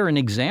 They're an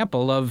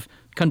example of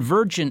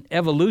convergent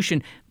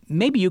evolution.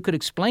 Maybe you could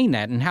explain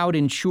that and how it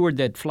ensured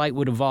that flight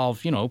would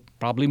evolve,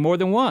 probably more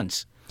than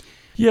once.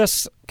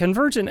 Yes,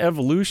 convergent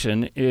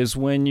evolution is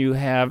when you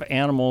have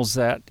animals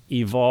that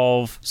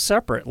evolve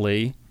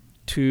separately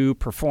to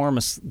perform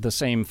the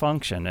same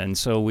function. And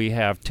so we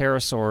have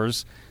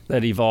pterosaurs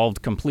that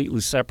evolved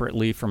completely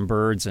separately from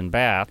birds and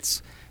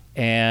bats,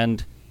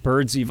 and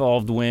birds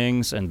evolved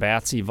wings, and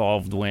bats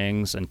evolved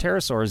wings, and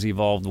pterosaurs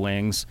evolved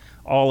wings,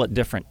 all at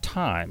different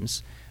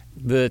times.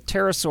 The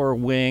pterosaur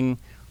wing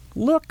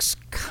looks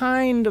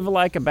kind of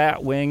like a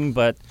bat wing,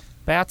 but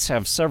bats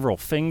have several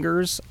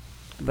fingers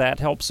that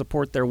help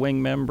support their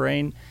wing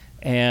membrane,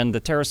 and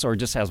the pterosaur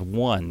just has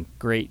one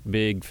great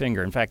big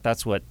finger. In fact,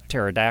 that's what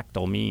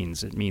pterodactyl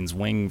means. It means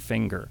wing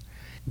finger.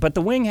 But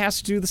the wing has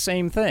to do the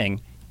same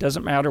thing.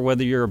 Doesn't matter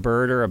whether you're a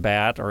bird or a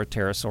bat or a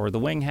pterosaur, the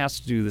wing has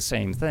to do the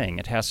same thing.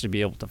 It has to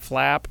be able to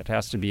flap, it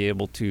has to be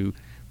able to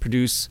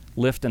produce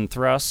lift and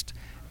thrust,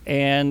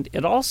 and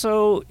it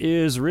also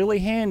is really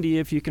handy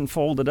if you can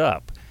fold it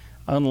up.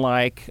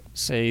 Unlike,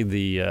 say,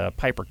 the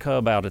Piper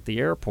Cub out at the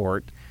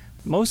airport,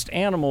 most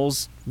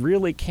animals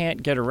really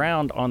can't get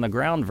around on the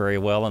ground very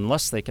well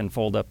unless they can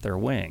fold up their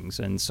wings.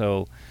 And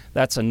so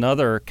that's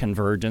another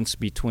convergence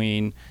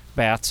between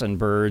bats and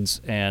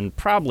birds and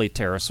probably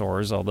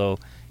pterosaurs, although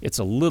it's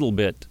a little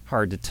bit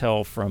hard to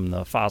tell from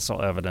the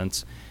fossil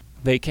evidence.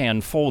 They can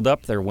fold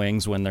up their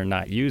wings when they're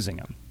not using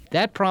them.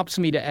 That prompts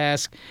me to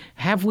ask,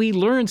 have we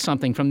learned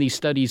something from these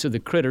studies of the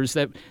critters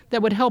that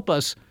would help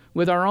us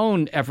with our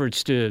own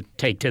efforts to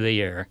take to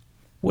the air?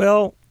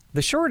 Well,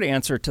 the short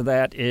answer to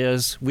that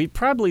is we've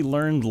probably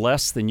learned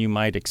less than you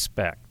might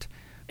expect.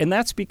 And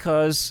that's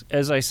because,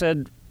 as I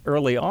said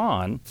early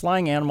on,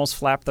 flying animals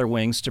flap their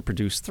wings to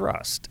produce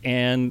thrust.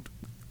 And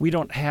we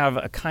don't have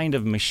a kind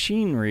of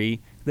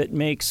machinery that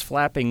makes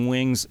flapping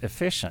wings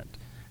efficient.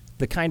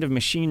 The kind of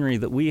machinery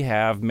that we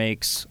have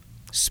makes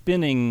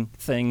spinning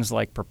things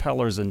like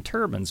propellers and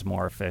turbines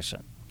more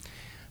efficient.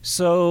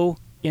 So,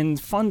 in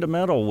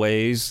fundamental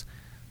ways,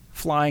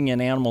 flying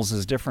in animals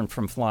is different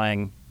from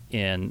flying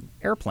in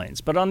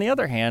airplanes. But on the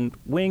other hand,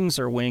 wings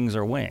are wings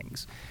are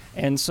wings.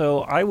 And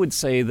so I would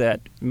say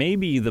that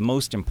maybe the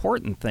most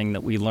important thing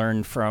that we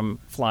learned from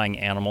flying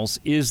animals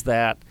is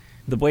that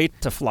the way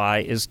to fly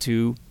is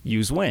to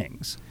use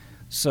wings.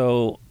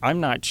 So I'm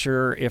not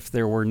sure if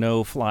there were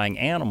no flying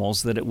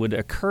animals that it would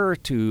occur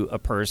to a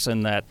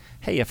person that,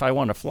 hey, if I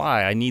want to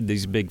fly, I need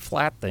these big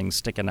flat things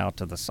sticking out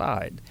to the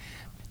side.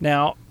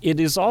 Now, it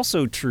is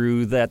also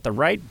true that the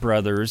Wright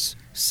brothers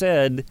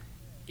said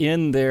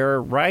in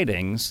their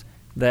writings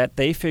that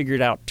they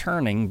figured out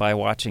turning by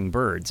watching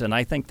birds. And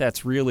I think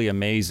that's really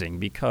amazing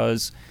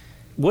because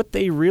what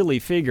they really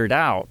figured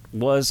out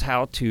was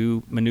how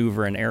to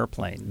maneuver an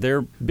airplane.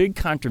 Their big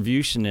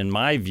contribution, in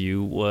my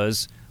view,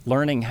 was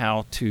learning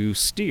how to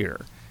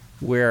steer.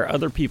 Where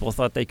other people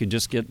thought they could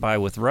just get by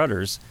with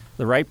rudders,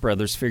 the Wright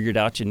brothers figured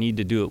out you need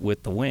to do it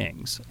with the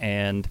wings.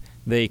 And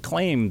they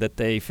claim that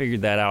they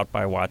figured that out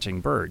by watching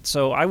birds.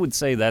 So I would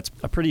say that's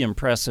a pretty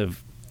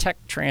impressive tech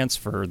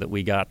transfer that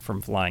we got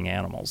from flying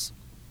animals.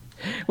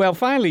 Well,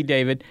 finally,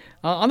 David,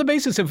 on the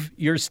basis of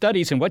your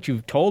studies and what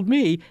you've told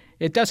me,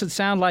 it doesn't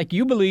sound like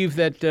you believe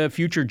that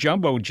future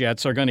jumbo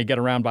jets are going to get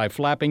around by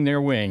flapping their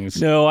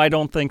wings. No, I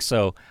don't think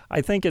so.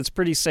 I think it's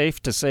pretty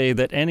safe to say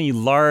that any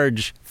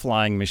large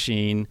flying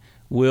machine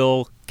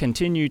will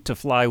continue to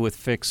fly with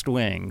fixed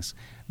wings.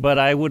 But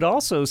I would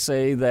also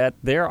say that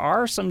there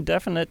are some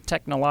definite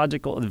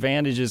technological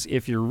advantages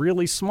if you're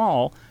really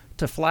small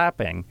to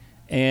flapping.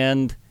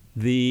 And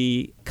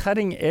the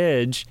cutting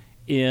edge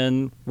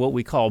in what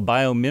we call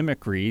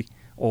biomimicry,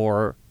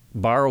 or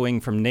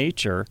borrowing from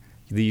nature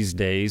these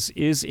days,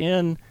 is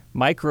in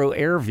micro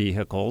air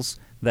vehicles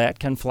that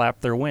can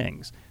flap their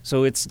wings.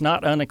 So it's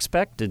not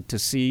unexpected to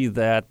see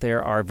that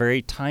there are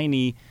very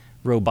tiny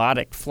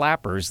robotic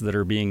flappers that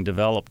are being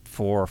developed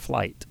for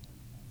flight.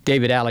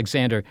 David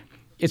Alexander,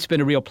 it's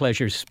been a real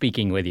pleasure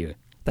speaking with you.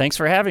 Thanks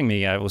for having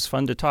me. It was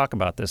fun to talk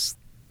about this.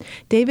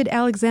 David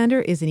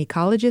Alexander is an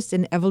ecologist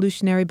and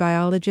evolutionary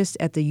biologist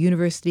at the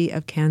University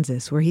of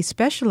Kansas, where he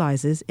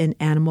specializes in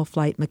animal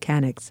flight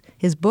mechanics.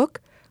 His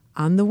book,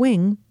 On the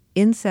Wing,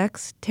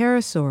 Insects,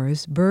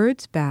 Pterosaurs,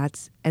 Birds,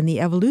 Bats, and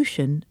the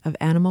Evolution of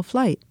Animal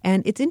Flight.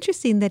 And it's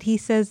interesting that he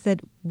says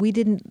that we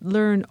didn't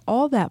learn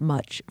all that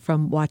much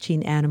from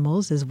watching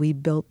animals as we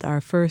built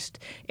our first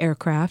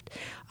aircraft.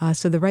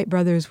 So the Wright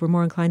brothers were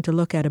more inclined to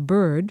look at a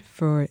bird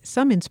for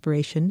some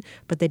inspiration,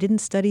 but they didn't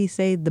study,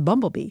 say, the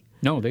bumblebee.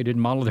 No, they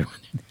didn't model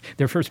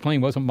their first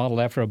plane wasn't modeled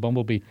after a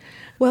bumblebee.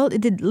 Well,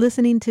 did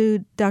listening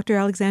to Dr.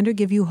 Alexander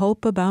give you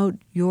hope about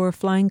your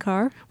flying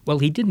car? Well,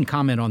 he didn't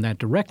comment on that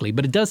directly,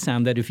 but it does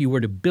sound that if you were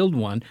to build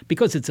one,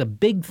 because it's a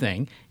big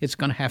thing, it's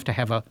going to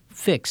have a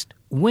fixed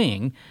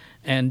wing.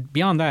 And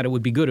beyond that, it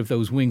would be good if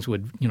those wings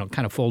would,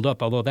 kind of fold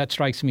up, although that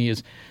strikes me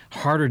as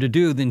harder to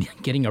do than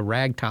getting a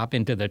rag top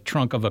into the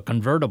trunk of a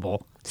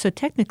convertible. So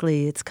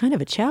technically, it's kind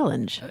of a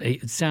challenge.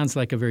 It sounds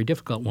like a very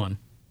difficult one.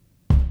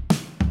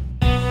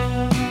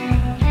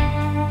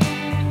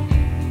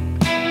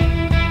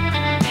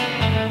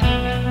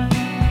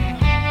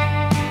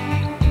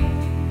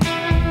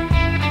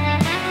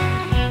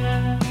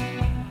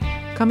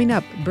 Coming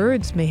up,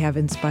 birds may have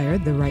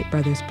inspired the Wright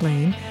brothers'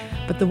 plane,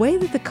 but the way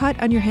that the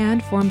cut on your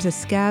hand forms a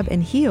scab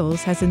and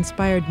heals has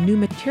inspired new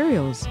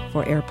materials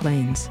for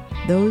airplanes,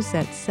 those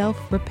that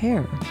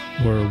self-repair.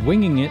 We're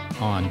winging it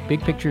on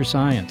Big Picture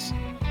Science.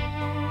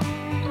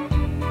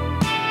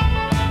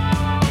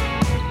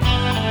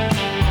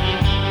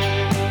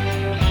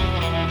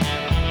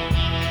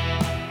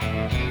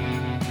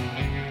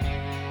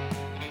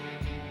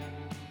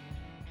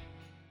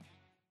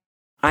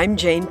 I'm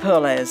Jane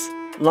Perlez,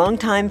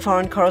 longtime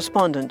foreign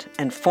correspondent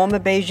and former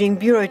Beijing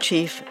bureau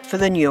chief for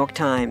the New York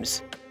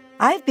Times.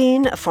 I've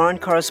been a foreign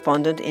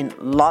correspondent in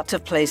lots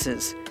of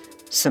places: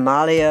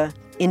 Somalia,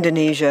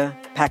 Indonesia,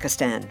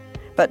 Pakistan,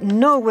 but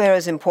nowhere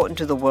as important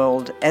to the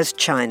world as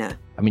China.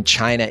 I mean,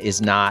 China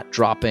is not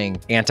dropping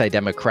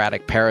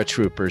anti-democratic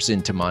paratroopers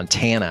into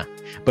Montana.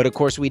 But of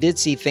course, we did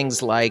see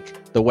things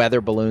like the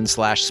weather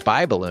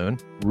balloon/spy balloon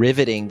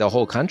riveting the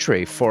whole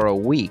country for a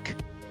week.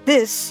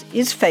 This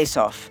is Face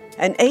Off,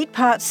 an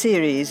 8-part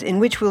series in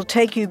which we'll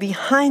take you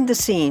behind the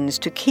scenes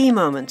to key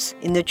moments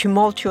in the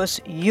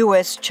tumultuous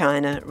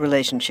US-China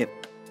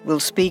relationship. We'll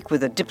speak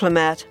with a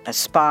diplomat, a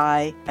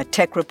spy, a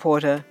tech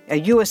reporter,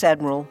 a US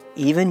admiral,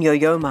 even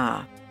Yo-Yo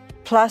Ma.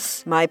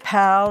 Plus, my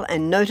pal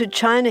and noted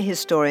China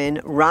historian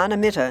Rana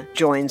Mitter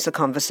joins the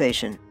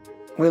conversation.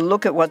 We'll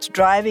look at what's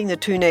driving the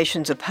two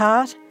nations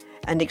apart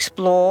and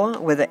explore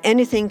whether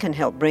anything can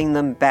help bring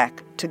them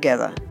back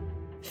together.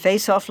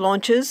 Face Off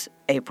launches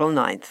April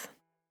 9th.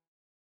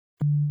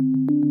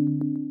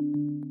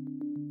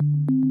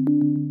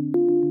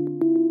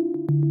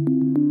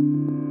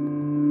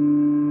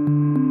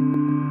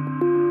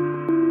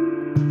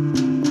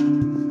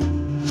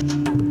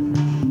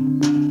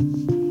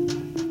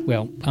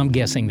 Well, I'm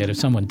guessing that if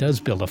someone does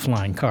build a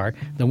flying car,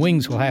 the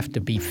wings will have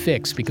to be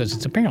fixed because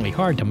it's apparently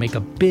hard to make a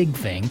big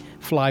thing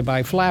fly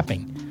by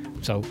flapping.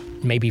 So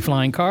maybe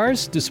flying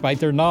cars, despite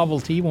their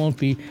novelty, won't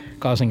be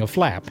causing a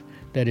flap.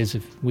 That is,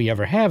 if we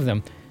ever have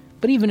them.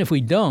 But even if we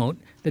don't,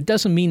 that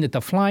doesn't mean that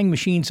the flying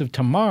machines of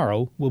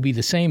tomorrow will be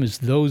the same as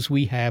those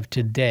we have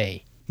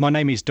today. My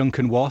name is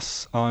Duncan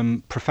Wass.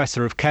 I'm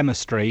Professor of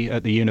Chemistry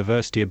at the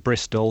University of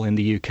Bristol in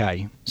the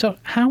UK. So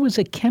how is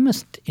a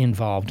chemist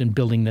involved in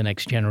building the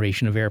next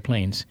generation of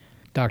airplanes?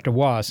 Dr.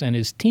 Wass and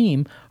his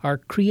team are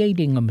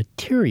creating a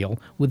material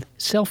with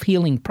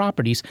self-healing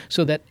properties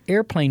so that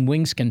airplane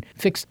wings can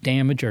fix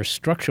damage or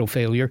structural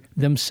failure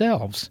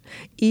themselves.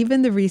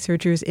 Even the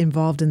researchers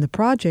involved in the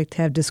project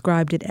have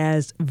described it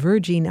as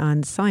verging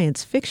on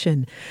science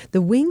fiction.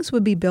 The wings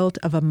would be built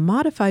of a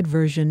modified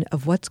version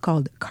of what's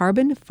called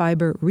carbon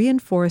fiber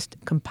reinforced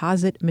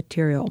composite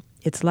material.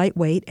 It's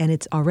lightweight, and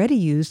it's already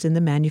used in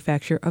the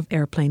manufacture of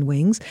airplane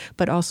wings,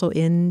 but also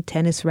in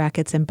tennis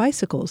rackets and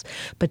bicycles.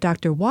 But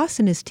Dr. Wass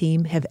and his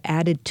team have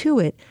added to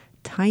it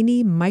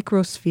tiny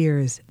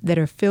microspheres that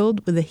are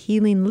filled with a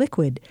healing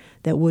liquid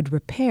that would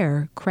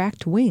repair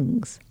cracked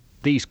wings.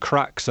 These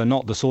cracks are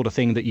not the sort of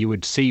thing that you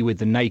would see with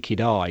the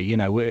naked eye. You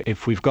know,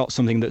 if we've got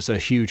something that's a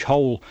huge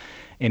hole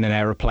in an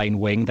aeroplane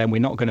wing, then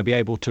we're not going to be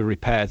able to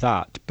repair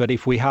that. But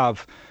if we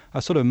have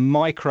a sort of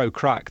micro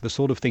crack, the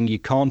sort of thing you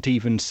can't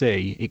even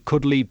see, it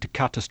could lead to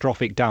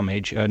catastrophic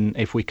damage, and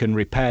if we can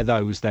repair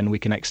those, then we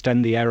can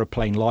extend the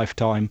aeroplane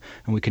lifetime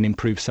and we can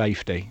improve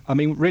safety. I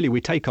mean, really,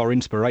 we take our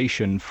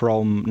inspiration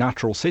from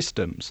natural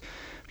systems.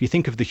 If you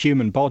think of the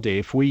human body,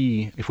 if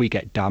we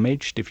get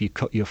damaged, if you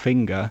cut your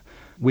finger,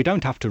 we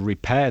don't have to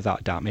repair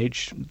that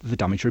damage. The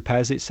damage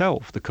repairs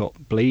itself. The cut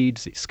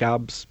bleeds, it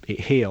scabs, it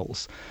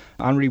heals.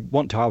 And we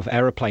want to have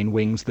aeroplane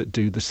wings that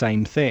do the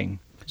same thing.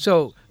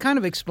 So kind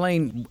of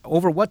explain,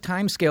 over what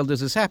time scale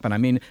does this happen? I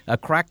mean, a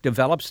crack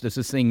develops. Does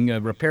this thing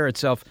repair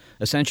itself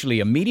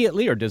essentially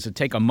immediately, or does it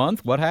take a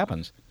month? What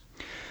happens?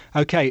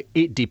 Okay,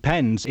 it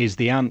depends is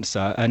the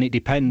answer, and it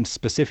depends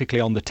specifically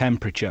on the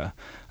temperature.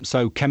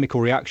 So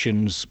chemical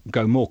reactions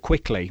go more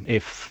quickly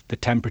if the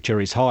temperature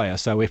is higher.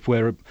 So if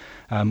we're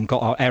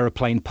got our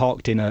aeroplane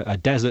parked in a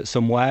desert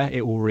somewhere,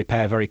 it will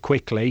repair very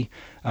quickly.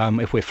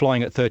 If we're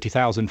flying at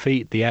 30,000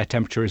 feet, the air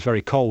temperature is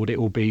very cold, it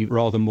will be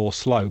rather more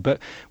slow. But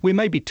we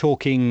may be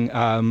talking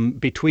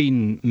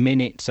between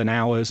minutes and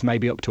hours,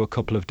 maybe up to a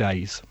couple of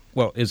days.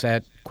 Well, is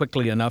that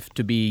quickly enough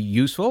to be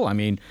useful? I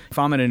mean, if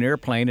I'm in an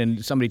airplane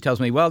and somebody tells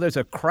me, well, there's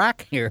a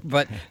crack here,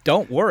 but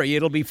don't worry,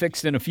 it'll be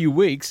fixed in a few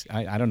weeks,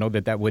 I don't know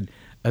that would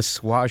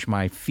assuage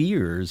my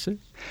fears.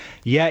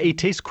 Yeah,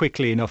 it is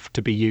quickly enough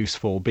to be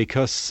useful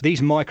because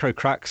these micro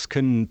cracks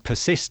can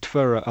persist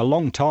for a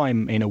long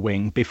time in a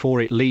wing before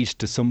it leads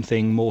to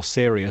something more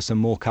serious and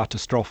more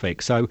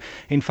catastrophic. So,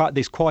 in fact,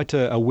 there's quite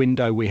a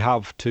window we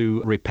have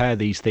to repair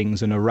these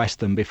things and arrest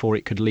them before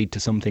it could lead to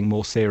something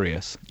more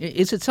serious.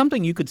 Is it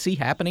something you could see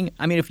happening?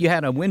 I mean, if you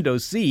had a window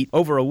seat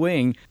over a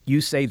wing, you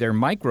say they're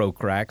micro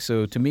cracks,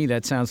 so to me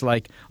that sounds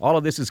like all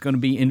of this is going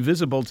to be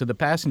invisible to the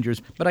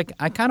passengers, but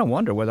I kind of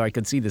wonder whether I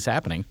could see this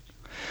happening.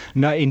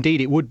 No, indeed,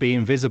 it would be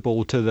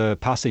invisible to the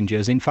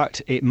passengers. In fact,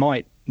 it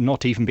might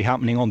not even be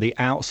happening on the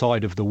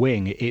outside of the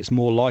wing. It's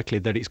more likely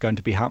that it's going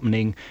to be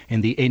happening in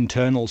the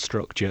internal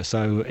structure.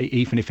 So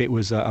even if it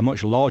was a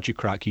much larger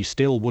crack, you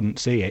still wouldn't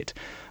see it.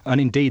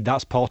 And indeed,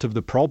 that's part of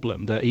the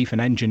problem, that even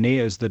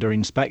engineers that are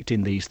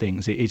inspecting these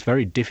things, it's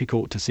very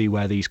difficult to see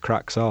where these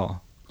cracks are.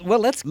 Well,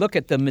 let's look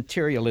at the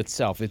material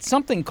itself. It's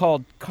something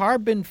called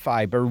carbon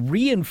fiber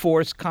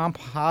reinforced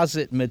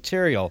composite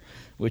material,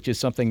 which is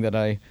something that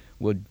I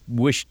would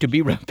wish to be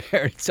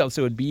repaired itself,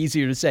 so it would be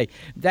easier to say.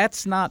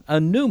 That's not a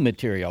new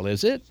material,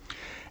 is it?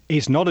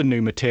 It's not a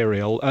new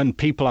material, and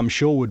people, I'm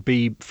sure, would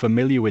be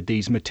familiar with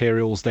these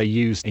materials. They're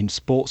used in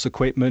sports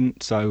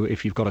equipment, so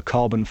if you've got a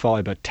carbon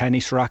fiber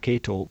tennis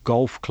racket or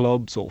golf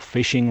clubs or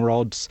fishing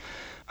rods,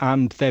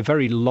 and they're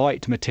very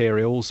light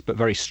materials but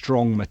very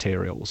strong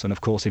materials. And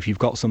of course, if you've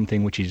got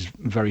something which is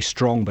very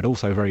strong but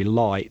also very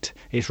light,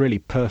 it's really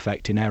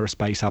perfect in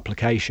aerospace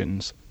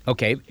applications.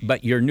 Okay,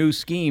 but your new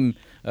scheme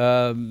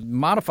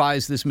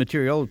modifies this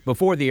material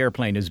before the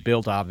airplane is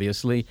built,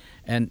 obviously.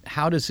 And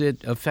how does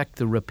it affect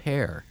the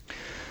repair?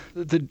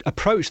 The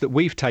approach that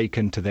we've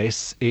taken to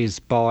this is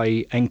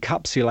by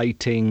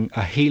encapsulating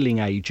a healing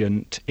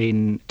agent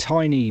in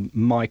tiny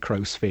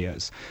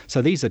microspheres.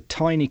 So these are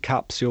tiny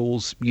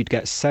capsules. You'd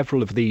get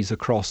several of these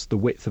across the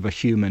width of a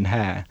human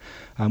hair,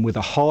 with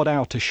a hard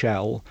outer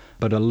shell,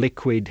 but a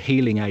liquid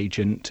healing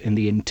agent in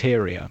the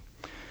interior.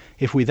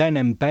 If we then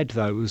embed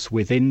those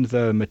within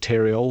the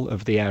material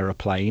of the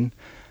aeroplane,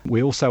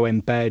 we also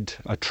embed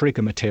a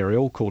trigger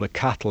material called a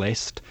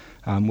catalyst,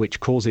 which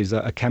causes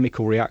a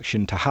chemical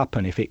reaction to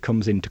happen if it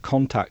comes into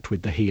contact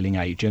with the healing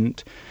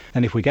agent.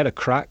 And if we get a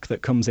crack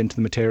that comes into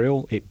the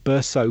material, it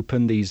bursts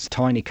open these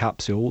tiny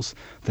capsules,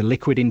 the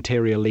liquid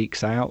interior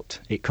leaks out,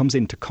 it comes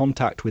into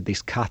contact with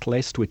this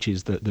catalyst, which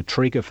is the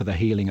trigger for the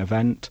healing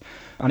event,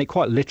 and it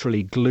quite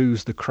literally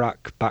glues the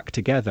crack back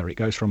together. It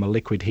goes from a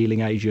liquid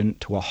healing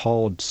agent to a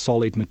hard,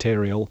 solid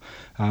material,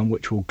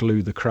 which will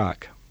glue the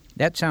crack.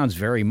 That sounds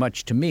very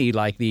much to me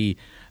like the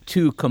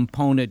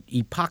two-component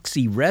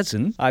epoxy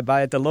resin I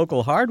buy at the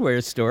local hardware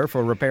store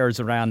for repairs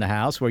around the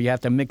house, where you have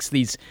to mix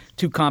these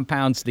two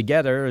compounds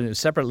together.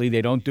 Separately,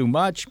 they don't do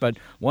much, but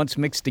once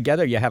mixed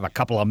together, you have a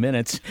couple of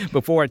minutes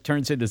before it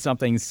turns into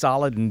something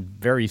solid and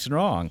very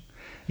strong.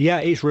 Yeah,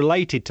 it's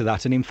related to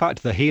that. And in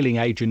fact, the healing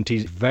agent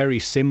is very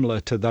similar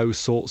to those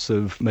sorts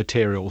of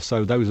materials.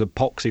 So those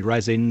epoxy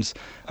resins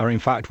are in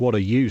fact what are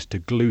used to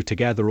glue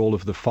together all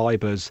of the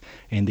fibers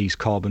in these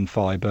carbon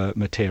fiber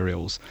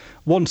materials.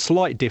 One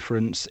slight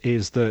difference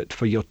is that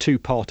for your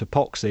two-part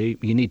epoxy,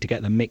 you need to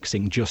get the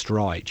mixing just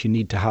right. You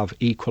need to have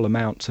equal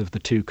amounts of the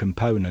two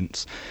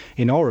components.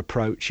 In our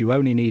approach, you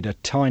only need a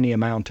tiny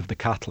amount of the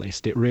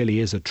catalyst. It really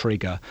is a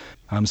trigger.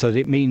 So that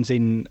it means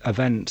in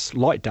events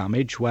like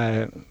damage,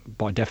 where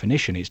by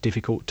definition it's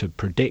difficult to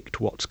predict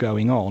what's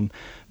going on,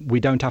 we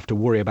don't have to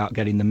worry about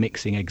getting the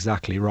mixing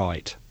exactly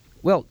right.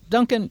 Well,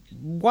 Duncan,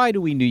 why do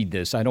we need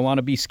this? I don't want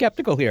to be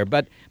skeptical here,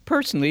 but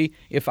personally,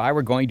 if I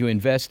were going to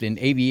invest in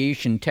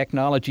aviation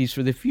technologies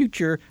for the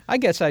future, I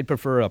guess I'd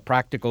prefer a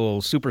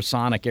practical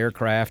supersonic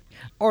aircraft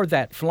or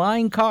that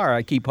flying car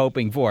I keep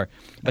hoping for.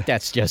 But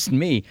that's just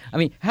me. I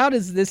mean, how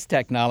does this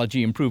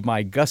technology improve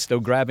my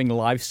gusto-grabbing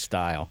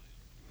lifestyle?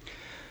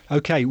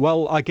 Okay,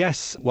 well, I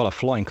guess, a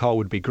flying car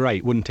would be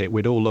great, wouldn't it?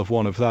 We'd all love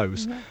one of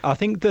those. Mm-hmm. I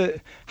think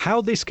that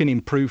how this can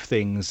improve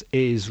things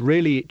is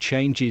really it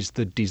changes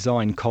the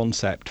design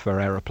concept for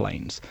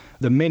aeroplanes.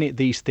 The minute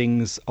these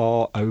things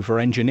are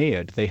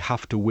over-engineered, they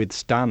have to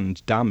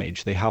withstand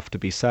damage, they have to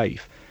be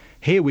safe.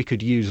 Here we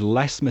could use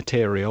less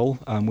material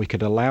and we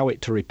could allow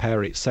it to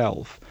repair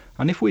itself.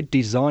 And if we're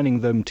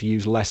designing them to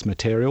use less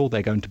material,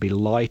 they're going to be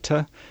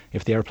lighter.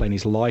 If the airplane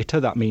is lighter,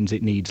 that means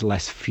it needs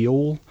less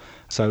fuel.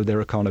 So there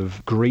are kind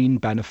of green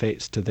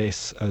benefits to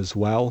this as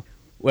well.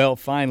 Well,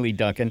 finally,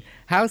 Duncan,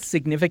 how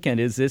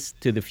significant is this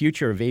to the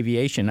future of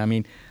aviation? I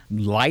mean,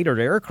 lighter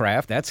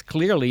aircraft, that's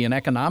clearly an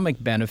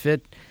economic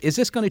benefit. Is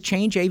this going to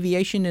change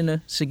aviation in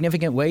a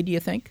significant way, do you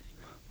think?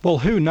 Well,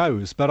 who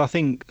knows? But I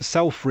think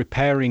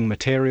self-repairing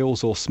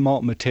materials or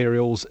smart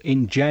materials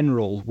in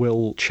general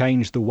will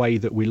change the way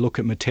that we look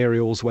at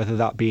materials, whether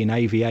that be in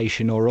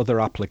aviation or other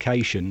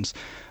applications,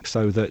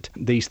 so that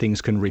these things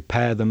can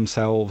repair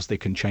themselves, they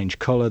can change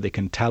colour, they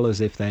can tell us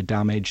if they're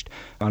damaged.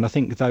 And I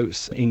think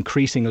those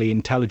increasingly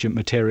intelligent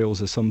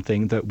materials are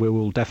something that we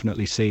will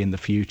definitely see in the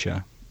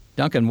future.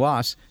 Duncan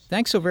Wass,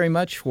 thanks so very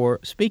much for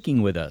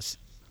speaking with us.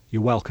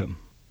 You're welcome.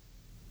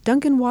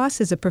 Duncan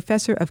Wass is a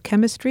professor of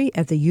chemistry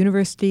at the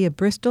University of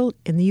Bristol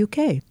in the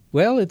UK.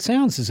 Well, it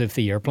sounds as if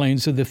the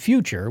airplanes of the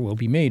future will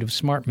be made of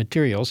smart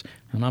materials,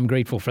 and I'm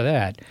grateful for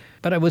that.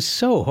 But I was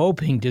so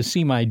hoping to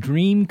see my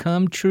dream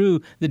come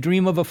true, the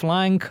dream of a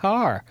flying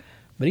car.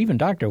 But even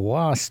Dr.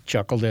 Wass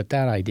chuckled at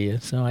that idea,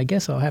 so I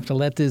guess I'll have to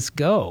let this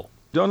go.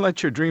 Don't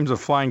let your dreams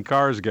of flying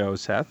cars go,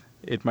 Seth.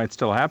 It might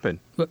still happen.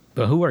 But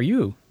who are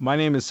you? My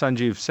name is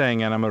Sanjeev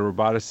Singh, and I'm a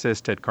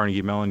roboticist at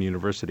Carnegie Mellon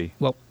University.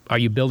 Well, are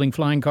you building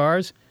flying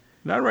cars?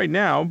 Not right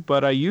now,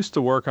 but I used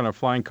to work on a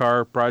flying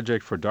car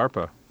project for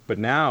DARPA. But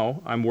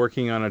now I'm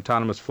working on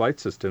autonomous flight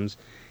systems,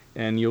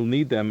 and you'll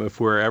need them if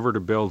we're ever to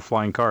build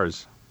flying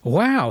cars.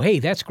 Wow, hey,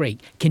 that's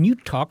great. Can you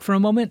talk for a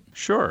moment?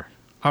 Sure.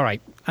 All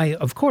right. I,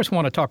 of course,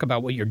 want to talk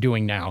about what you're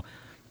doing now.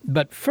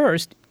 But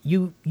first,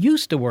 you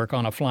used to work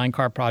on a flying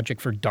car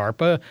project for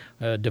DARPA,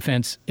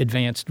 Defense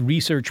Advanced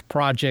Research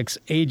Projects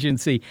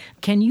Agency.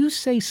 Can you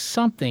say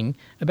something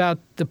about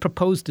the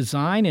proposed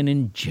design and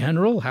in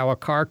general how a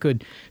car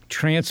could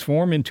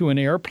transform into an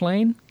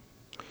airplane?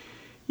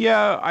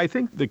 Yeah, I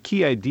think the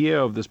key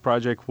idea of this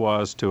project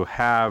was to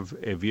have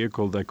a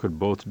vehicle that could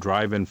both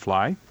drive and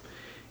fly.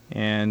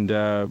 And,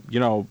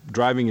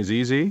 driving is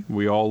easy.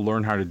 We all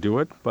learn how to do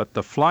it. But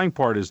the flying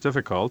part is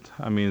difficult.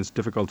 I mean, it's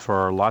difficult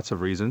for lots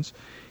of reasons.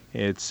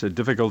 It's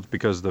difficult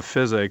because the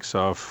physics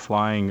of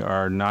flying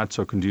are not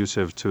so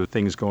conducive to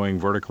things going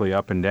vertically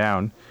up and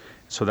down.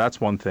 So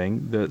that's one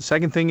thing. The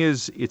second thing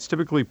is it's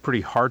typically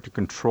pretty hard to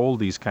control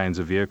these kinds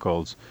of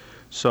vehicles.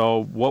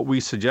 So what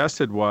we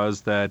suggested was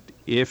that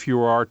if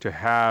you are to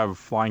have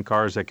flying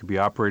cars that could be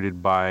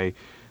operated by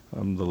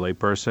the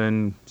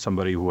layperson,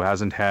 somebody who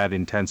hasn't had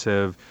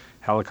intensive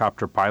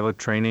helicopter pilot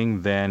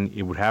training, then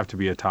it would have to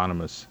be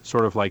autonomous,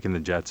 sort of like in the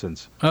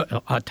Jetsons.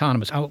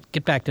 Autonomous. I'll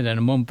get back to that in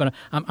a moment, but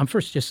I'm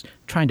first just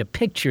trying to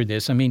picture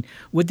this. I mean,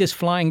 would this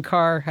flying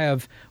car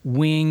have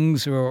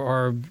wings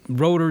or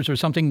rotors or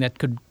something that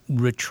could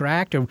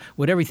retract, or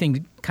would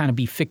everything kind of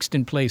be fixed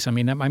in place? I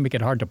mean, that might make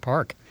it hard to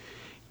park.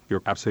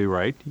 You're absolutely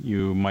right.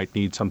 You might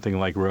need something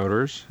like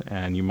rotors,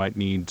 and you might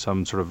need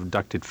some sort of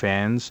ducted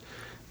fans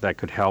that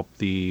could help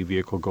the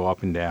vehicle go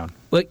up and down.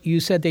 But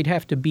you said they'd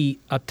have to be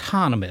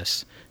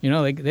autonomous. You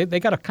know, they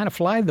got to kind of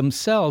fly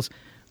themselves.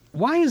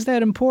 Why is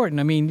that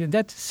important? I mean,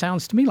 that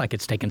sounds to me like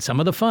it's taken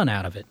some of the fun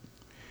out of it.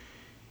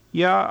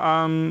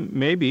 Yeah,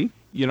 maybe.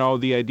 You know,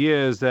 the idea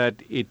is that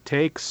it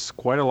takes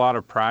quite a lot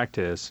of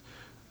practice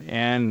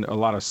and a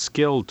lot of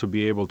skill to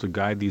be able to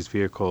guide these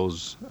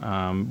vehicles.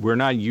 We're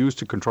not used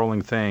to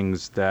controlling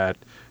things that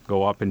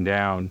go up and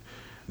down.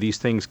 These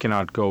things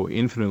cannot go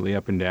infinitely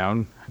up and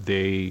down.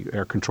 They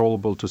are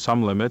controllable to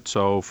some limit.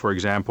 So, for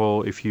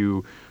example, if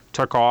you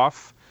took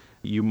off,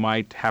 you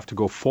might have to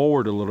go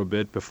forward a little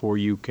bit before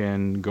you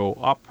can go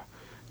up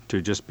to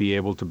just be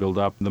able to build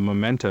up the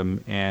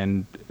momentum.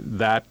 And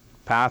that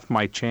path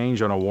might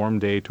change on a warm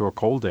day to a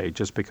cold day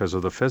just because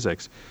of the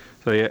physics.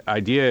 So the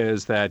idea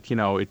is that, you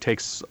know, it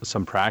takes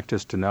some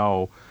practice to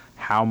know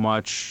how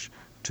much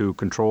to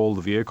control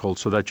the vehicle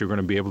so that you're going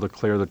to be able to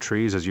clear the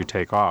trees as you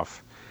take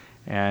off.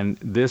 And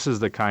this is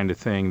the kind of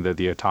thing that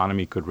the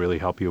autonomy could really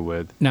help you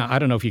with. Now, I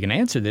don't know if you can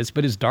answer this,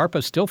 but is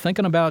DARPA still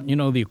thinking about, you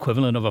know, the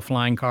equivalent of a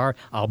flying car,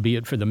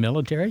 albeit for the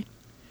military?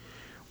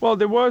 Well,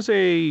 there was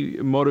a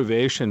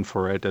motivation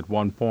for it at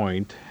one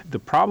point. The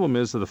problem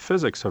is that the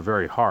physics are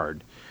very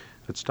hard.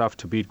 It's tough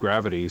to beat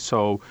gravity.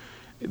 So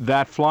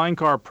that flying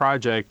car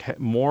project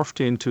morphed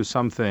into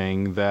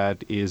something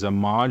that is a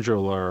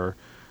modular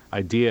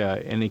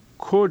idea, and it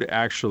could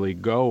actually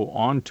go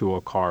onto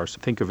a car. So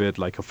think of it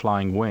like a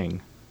flying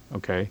wing.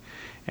 Okay,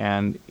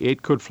 and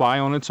it could fly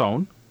on its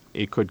own.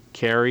 It could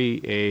carry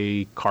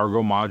a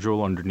cargo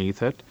module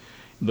underneath it.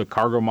 The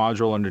cargo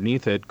module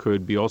underneath it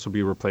could also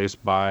be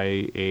replaced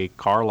by a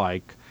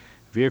car-like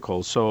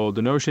vehicle. So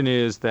the notion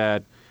is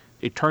that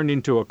it turned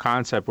into a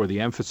concept where the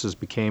emphasis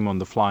became on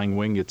the flying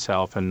wing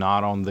itself and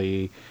not on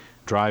the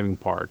driving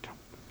part.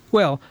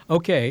 Well,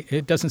 okay,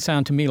 it doesn't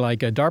sound to me like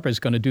DARPA is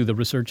going to do the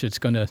research that's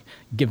going to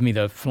give me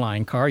the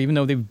flying car, even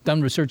though they've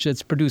done research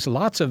that's produced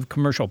lots of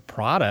commercial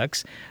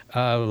products.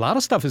 A lot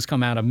of stuff has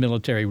come out of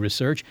military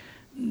research.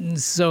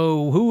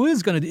 So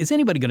is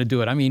anybody going to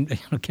do it? I mean,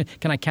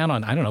 can I count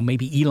on, I don't know,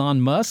 maybe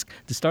Elon Musk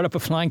to start up a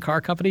flying car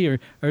company? Or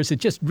is it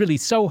just really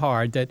so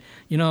hard that,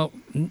 you know,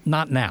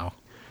 not now?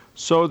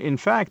 So, in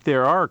fact,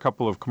 there are a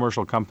couple of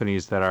commercial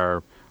companies that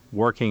are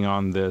working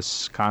on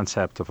this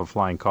concept of a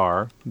flying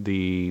car.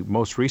 The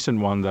most recent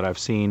one that I've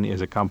seen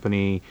is a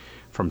company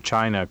from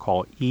China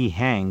called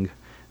eHang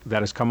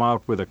that has come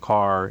out with a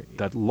car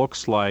that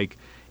looks like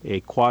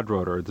a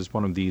quadrotor. There's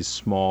one of these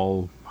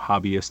small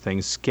hobbyist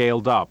things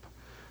scaled up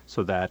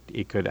so that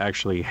it could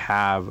actually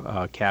have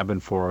a cabin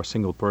for a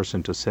single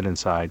person to sit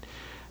inside.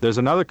 There's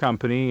another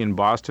company in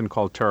Boston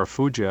called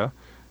Terrafugia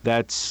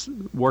that's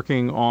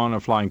working on a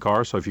flying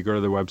car. So if you go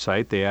to their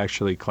website, they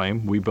actually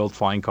claim we build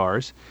flying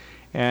cars.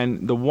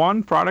 And the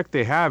one product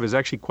they have is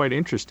actually quite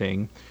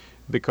interesting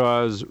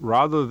because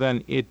rather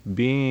than it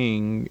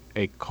being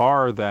a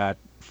car that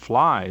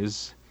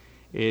flies,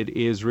 it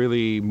is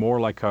really more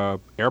like an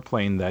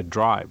airplane that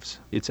drives.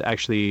 It's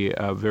actually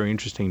a very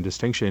interesting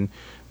distinction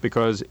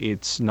because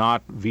it's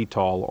not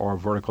VTOL or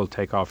vertical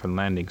takeoff and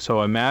landing.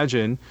 So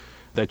imagine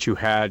that you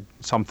had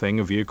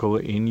a vehicle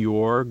in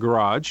your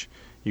garage.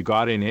 You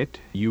got in it.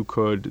 You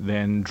could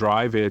then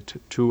drive it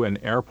to an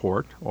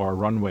airport or a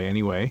runway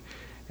anyway.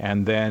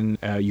 And then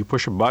you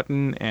push a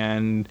button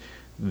and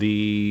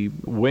the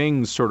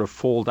wings sort of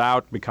fold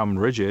out, become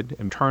rigid,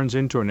 and turns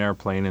into an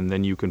airplane, and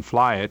then you can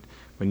fly it.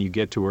 When you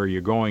get to where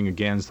you're going,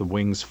 again, the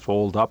wings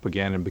fold up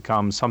again and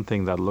become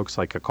something that looks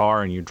like a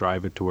car, and you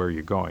drive it to where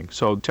you're going.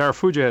 So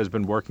Terrafugia has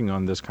been working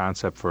on this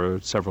concept for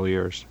several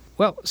years.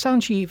 Well,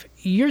 Sanjeev,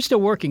 you're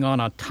still working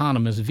on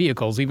autonomous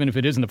vehicles, even if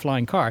it isn't a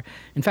flying car.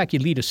 In fact, you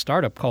lead a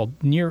startup called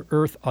Near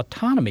Earth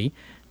Autonomy,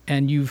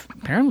 and you've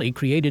apparently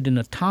created an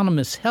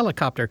autonomous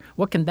helicopter.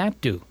 What can that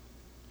do?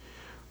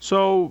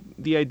 So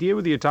the idea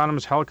with the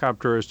autonomous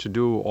helicopter is to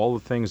do all the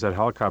things that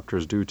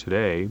helicopters do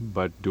today,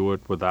 but do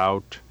it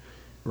without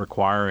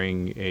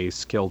requiring a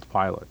skilled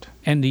pilot.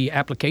 And the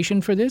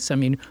application for this? I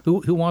mean,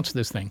 who wants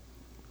this thing?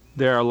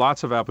 There are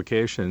lots of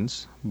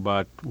applications,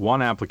 but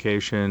one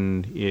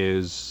application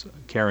is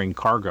carrying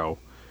cargo.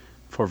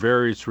 For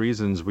various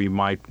reasons, we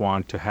might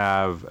want to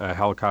have a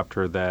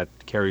helicopter that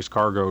carries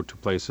cargo to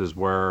places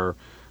where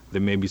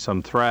there may be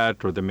some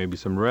threat or there may be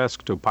some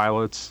risk to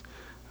pilots.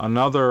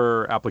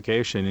 Another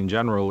application in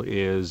general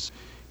is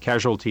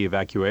casualty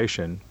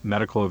evacuation,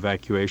 medical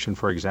evacuation,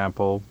 for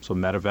example. So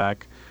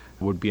medevac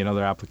would be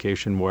another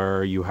application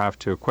where you have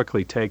to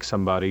quickly take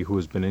somebody who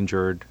has been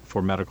injured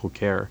for medical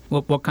care.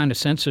 What kind of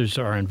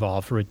sensors are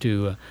involved for it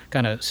to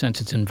kind of sense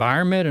its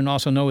environment and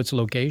also know its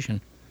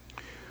location?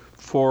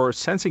 For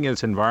sensing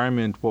its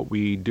environment, what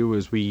we do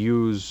is we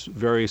use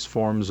various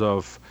forms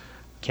of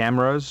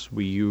cameras.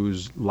 We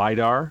use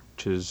LiDAR,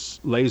 which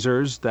is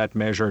lasers that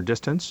measure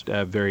distance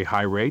at a very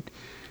high rate.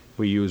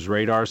 We use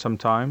radar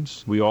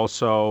sometimes. We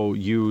also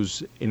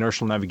use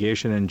inertial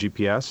navigation and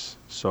GPS,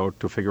 so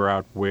to figure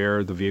out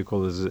where the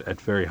vehicle is at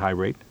very high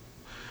rate.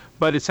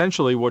 But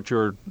essentially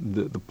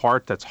the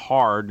part that's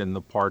hard and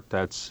the part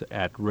that's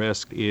at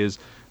risk is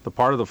the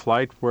part of the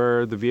flight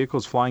where the vehicle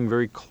is flying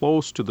very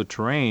close to the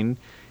terrain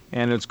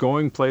and it's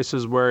going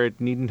places where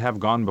it needn't have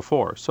gone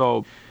before.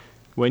 So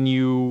when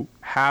you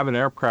have an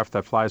aircraft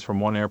that flies from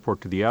one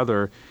airport to the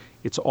other,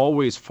 it's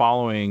always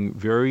following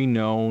very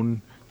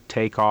known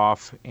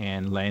takeoff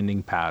and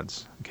landing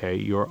pads. Okay,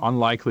 you're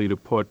unlikely to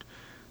put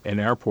an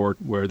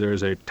airport where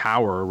there's a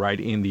tower right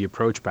in the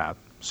approach path.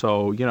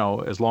 So,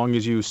 as long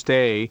as you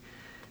stay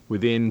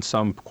within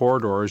some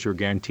corridors, you're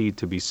guaranteed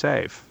to be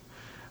safe.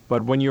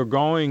 But when you're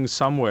going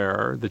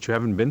somewhere that you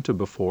haven't been to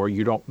before,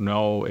 you don't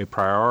know a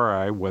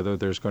priori whether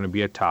there's going to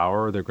be a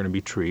tower, there are going to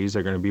be trees,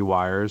 there are going to be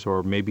wires,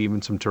 or maybe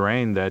even some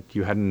terrain that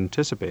you hadn't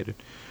anticipated.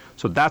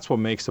 So that's what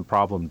makes the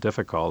problem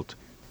difficult.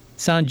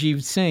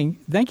 Sanjeev Singh,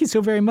 thank you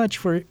so very much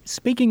for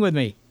speaking with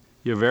me.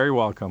 You're very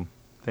welcome.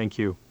 Thank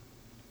you.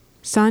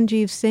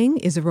 Sanjeev Singh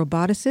is a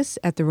roboticist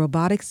at the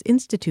Robotics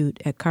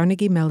Institute at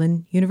Carnegie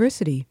Mellon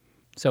University.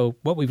 So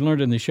what we've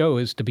learned in the show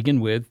is, to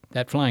begin with,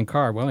 that flying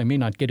car, well, I may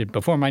not get it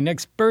before my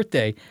next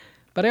birthday,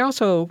 but I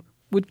also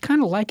would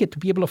kind of like it to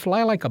be able to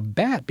fly like a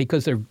bat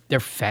because they're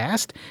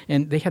fast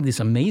and they have this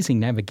amazing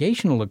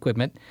navigational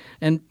equipment.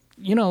 And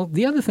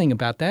the other thing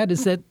about that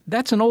is that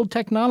that's an old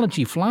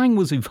technology. Flying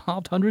was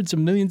evolved hundreds of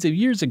millions of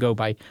years ago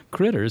by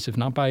critters, if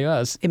not by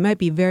us. It might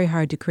be very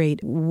hard to create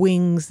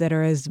wings that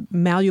are as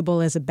malleable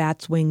as a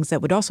bat's wings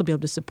that would also be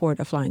able to support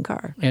a flying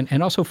car.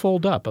 And also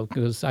fold up,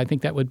 because I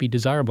think that would be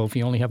desirable if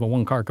you only have a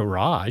one-car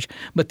garage.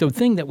 But the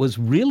thing that was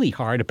really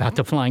hard about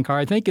the flying car,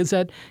 I think, is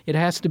that it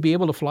has to be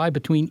able to fly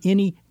between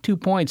any 2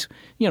 points,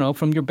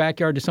 from your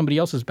backyard to somebody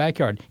else's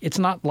backyard. It's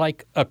not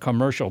like a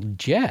commercial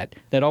jet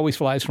that always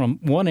flies from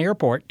one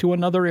airport to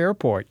another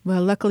airport.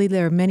 Well, luckily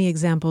there are many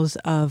examples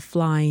of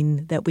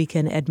flying that we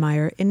can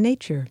admire in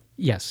nature.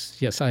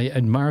 Yes, I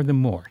admire them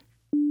more.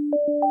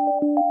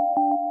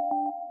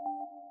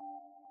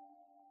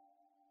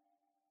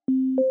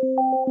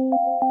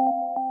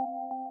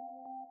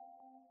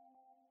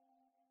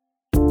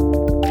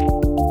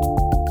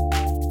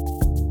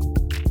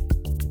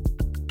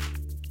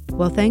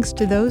 Well, thanks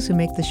to those who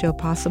make the show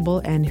possible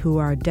and who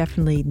are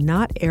definitely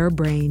not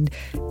air-brained,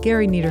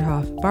 Gary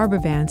Niederhoff, Barbara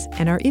Vance,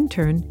 and our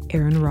intern,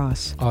 Aaron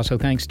Ross. Also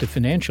thanks to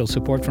financial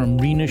support from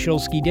Rena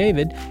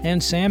Shulsky-David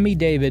and Sammy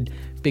David.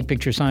 Big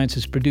Picture Science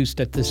is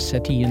produced at the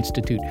SETI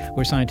Institute,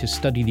 where scientists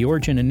study the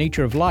origin and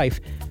nature of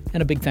life.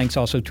 And a big thanks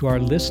also to our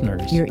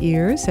listeners. Your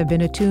ears have been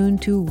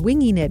attuned to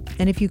Winging It.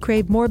 And if you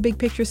crave more Big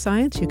Picture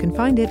Science, you can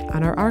find it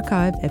on our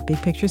archive at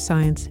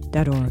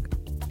bigpicturescience.org.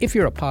 If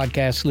you're a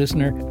podcast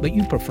listener, but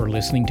you prefer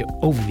listening to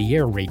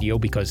over-the-air radio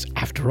because,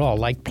 after all,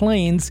 like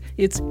planes,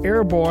 it's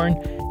airborne,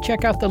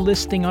 check out the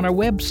listing on our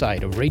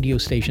website of radio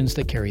stations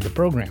that carry the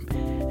program.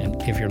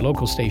 And if your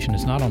local station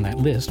is not on that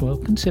list, well,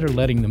 consider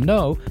letting them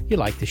know you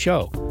like the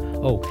show.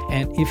 Oh,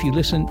 and if you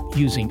listen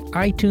using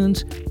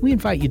iTunes, we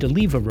invite you to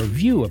leave a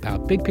review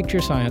about Big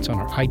Picture Science on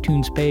our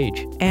iTunes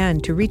page.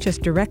 And to reach us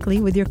directly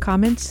with your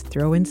comments,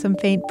 throw in some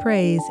faint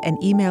praise and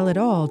email it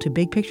all to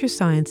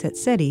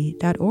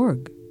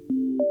bigpicturescience@seti.org.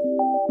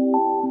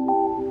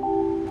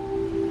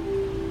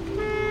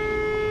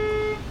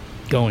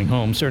 Going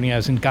home certainly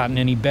hasn't gotten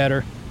any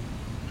better.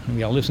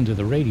 Maybe I'll listen to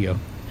the radio.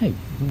 Hey,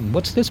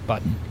 what's this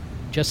button?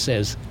 Just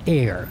says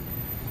air.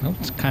 Well,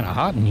 it's kind of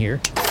hot in here.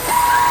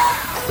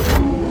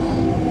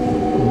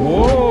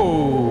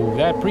 Whoa!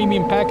 That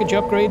premium package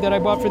upgrade that I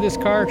bought for this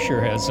car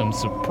sure has some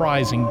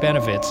surprising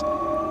benefits.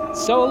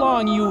 So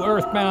long, you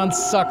earthbound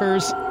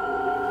suckers.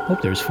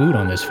 Hope there's food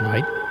on this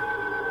flight.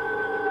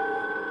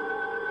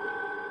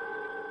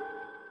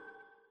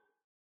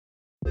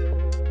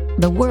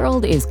 The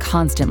world is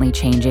constantly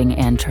changing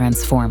and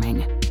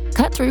transforming.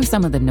 Cut through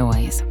some of the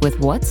noise with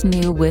What's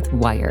New with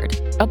Wired,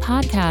 a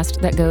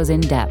podcast that goes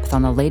in depth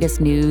on the latest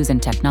news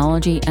and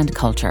technology and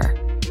culture.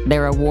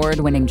 Their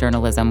award-winning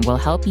journalism will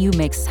help you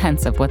make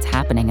sense of what's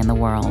happening in the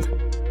world.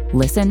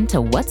 Listen to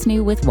What's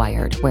New with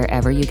Wired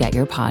wherever you get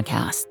your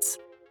podcasts.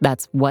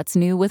 That's What's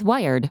New with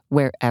Wired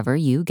wherever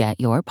you get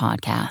your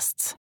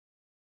podcasts.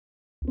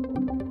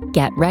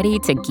 Get ready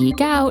to geek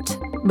out.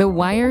 The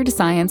Wired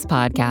Science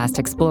Podcast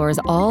explores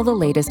all the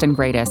latest and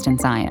greatest in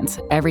science,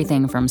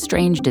 everything from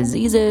strange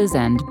diseases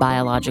and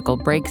biological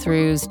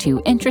breakthroughs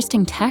to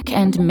interesting tech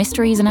and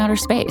mysteries in outer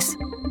space.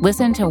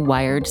 Listen to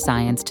Wired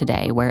Science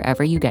today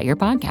wherever you get your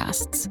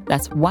podcasts.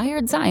 That's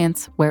Wired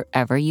Science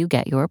wherever you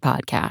get your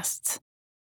podcasts.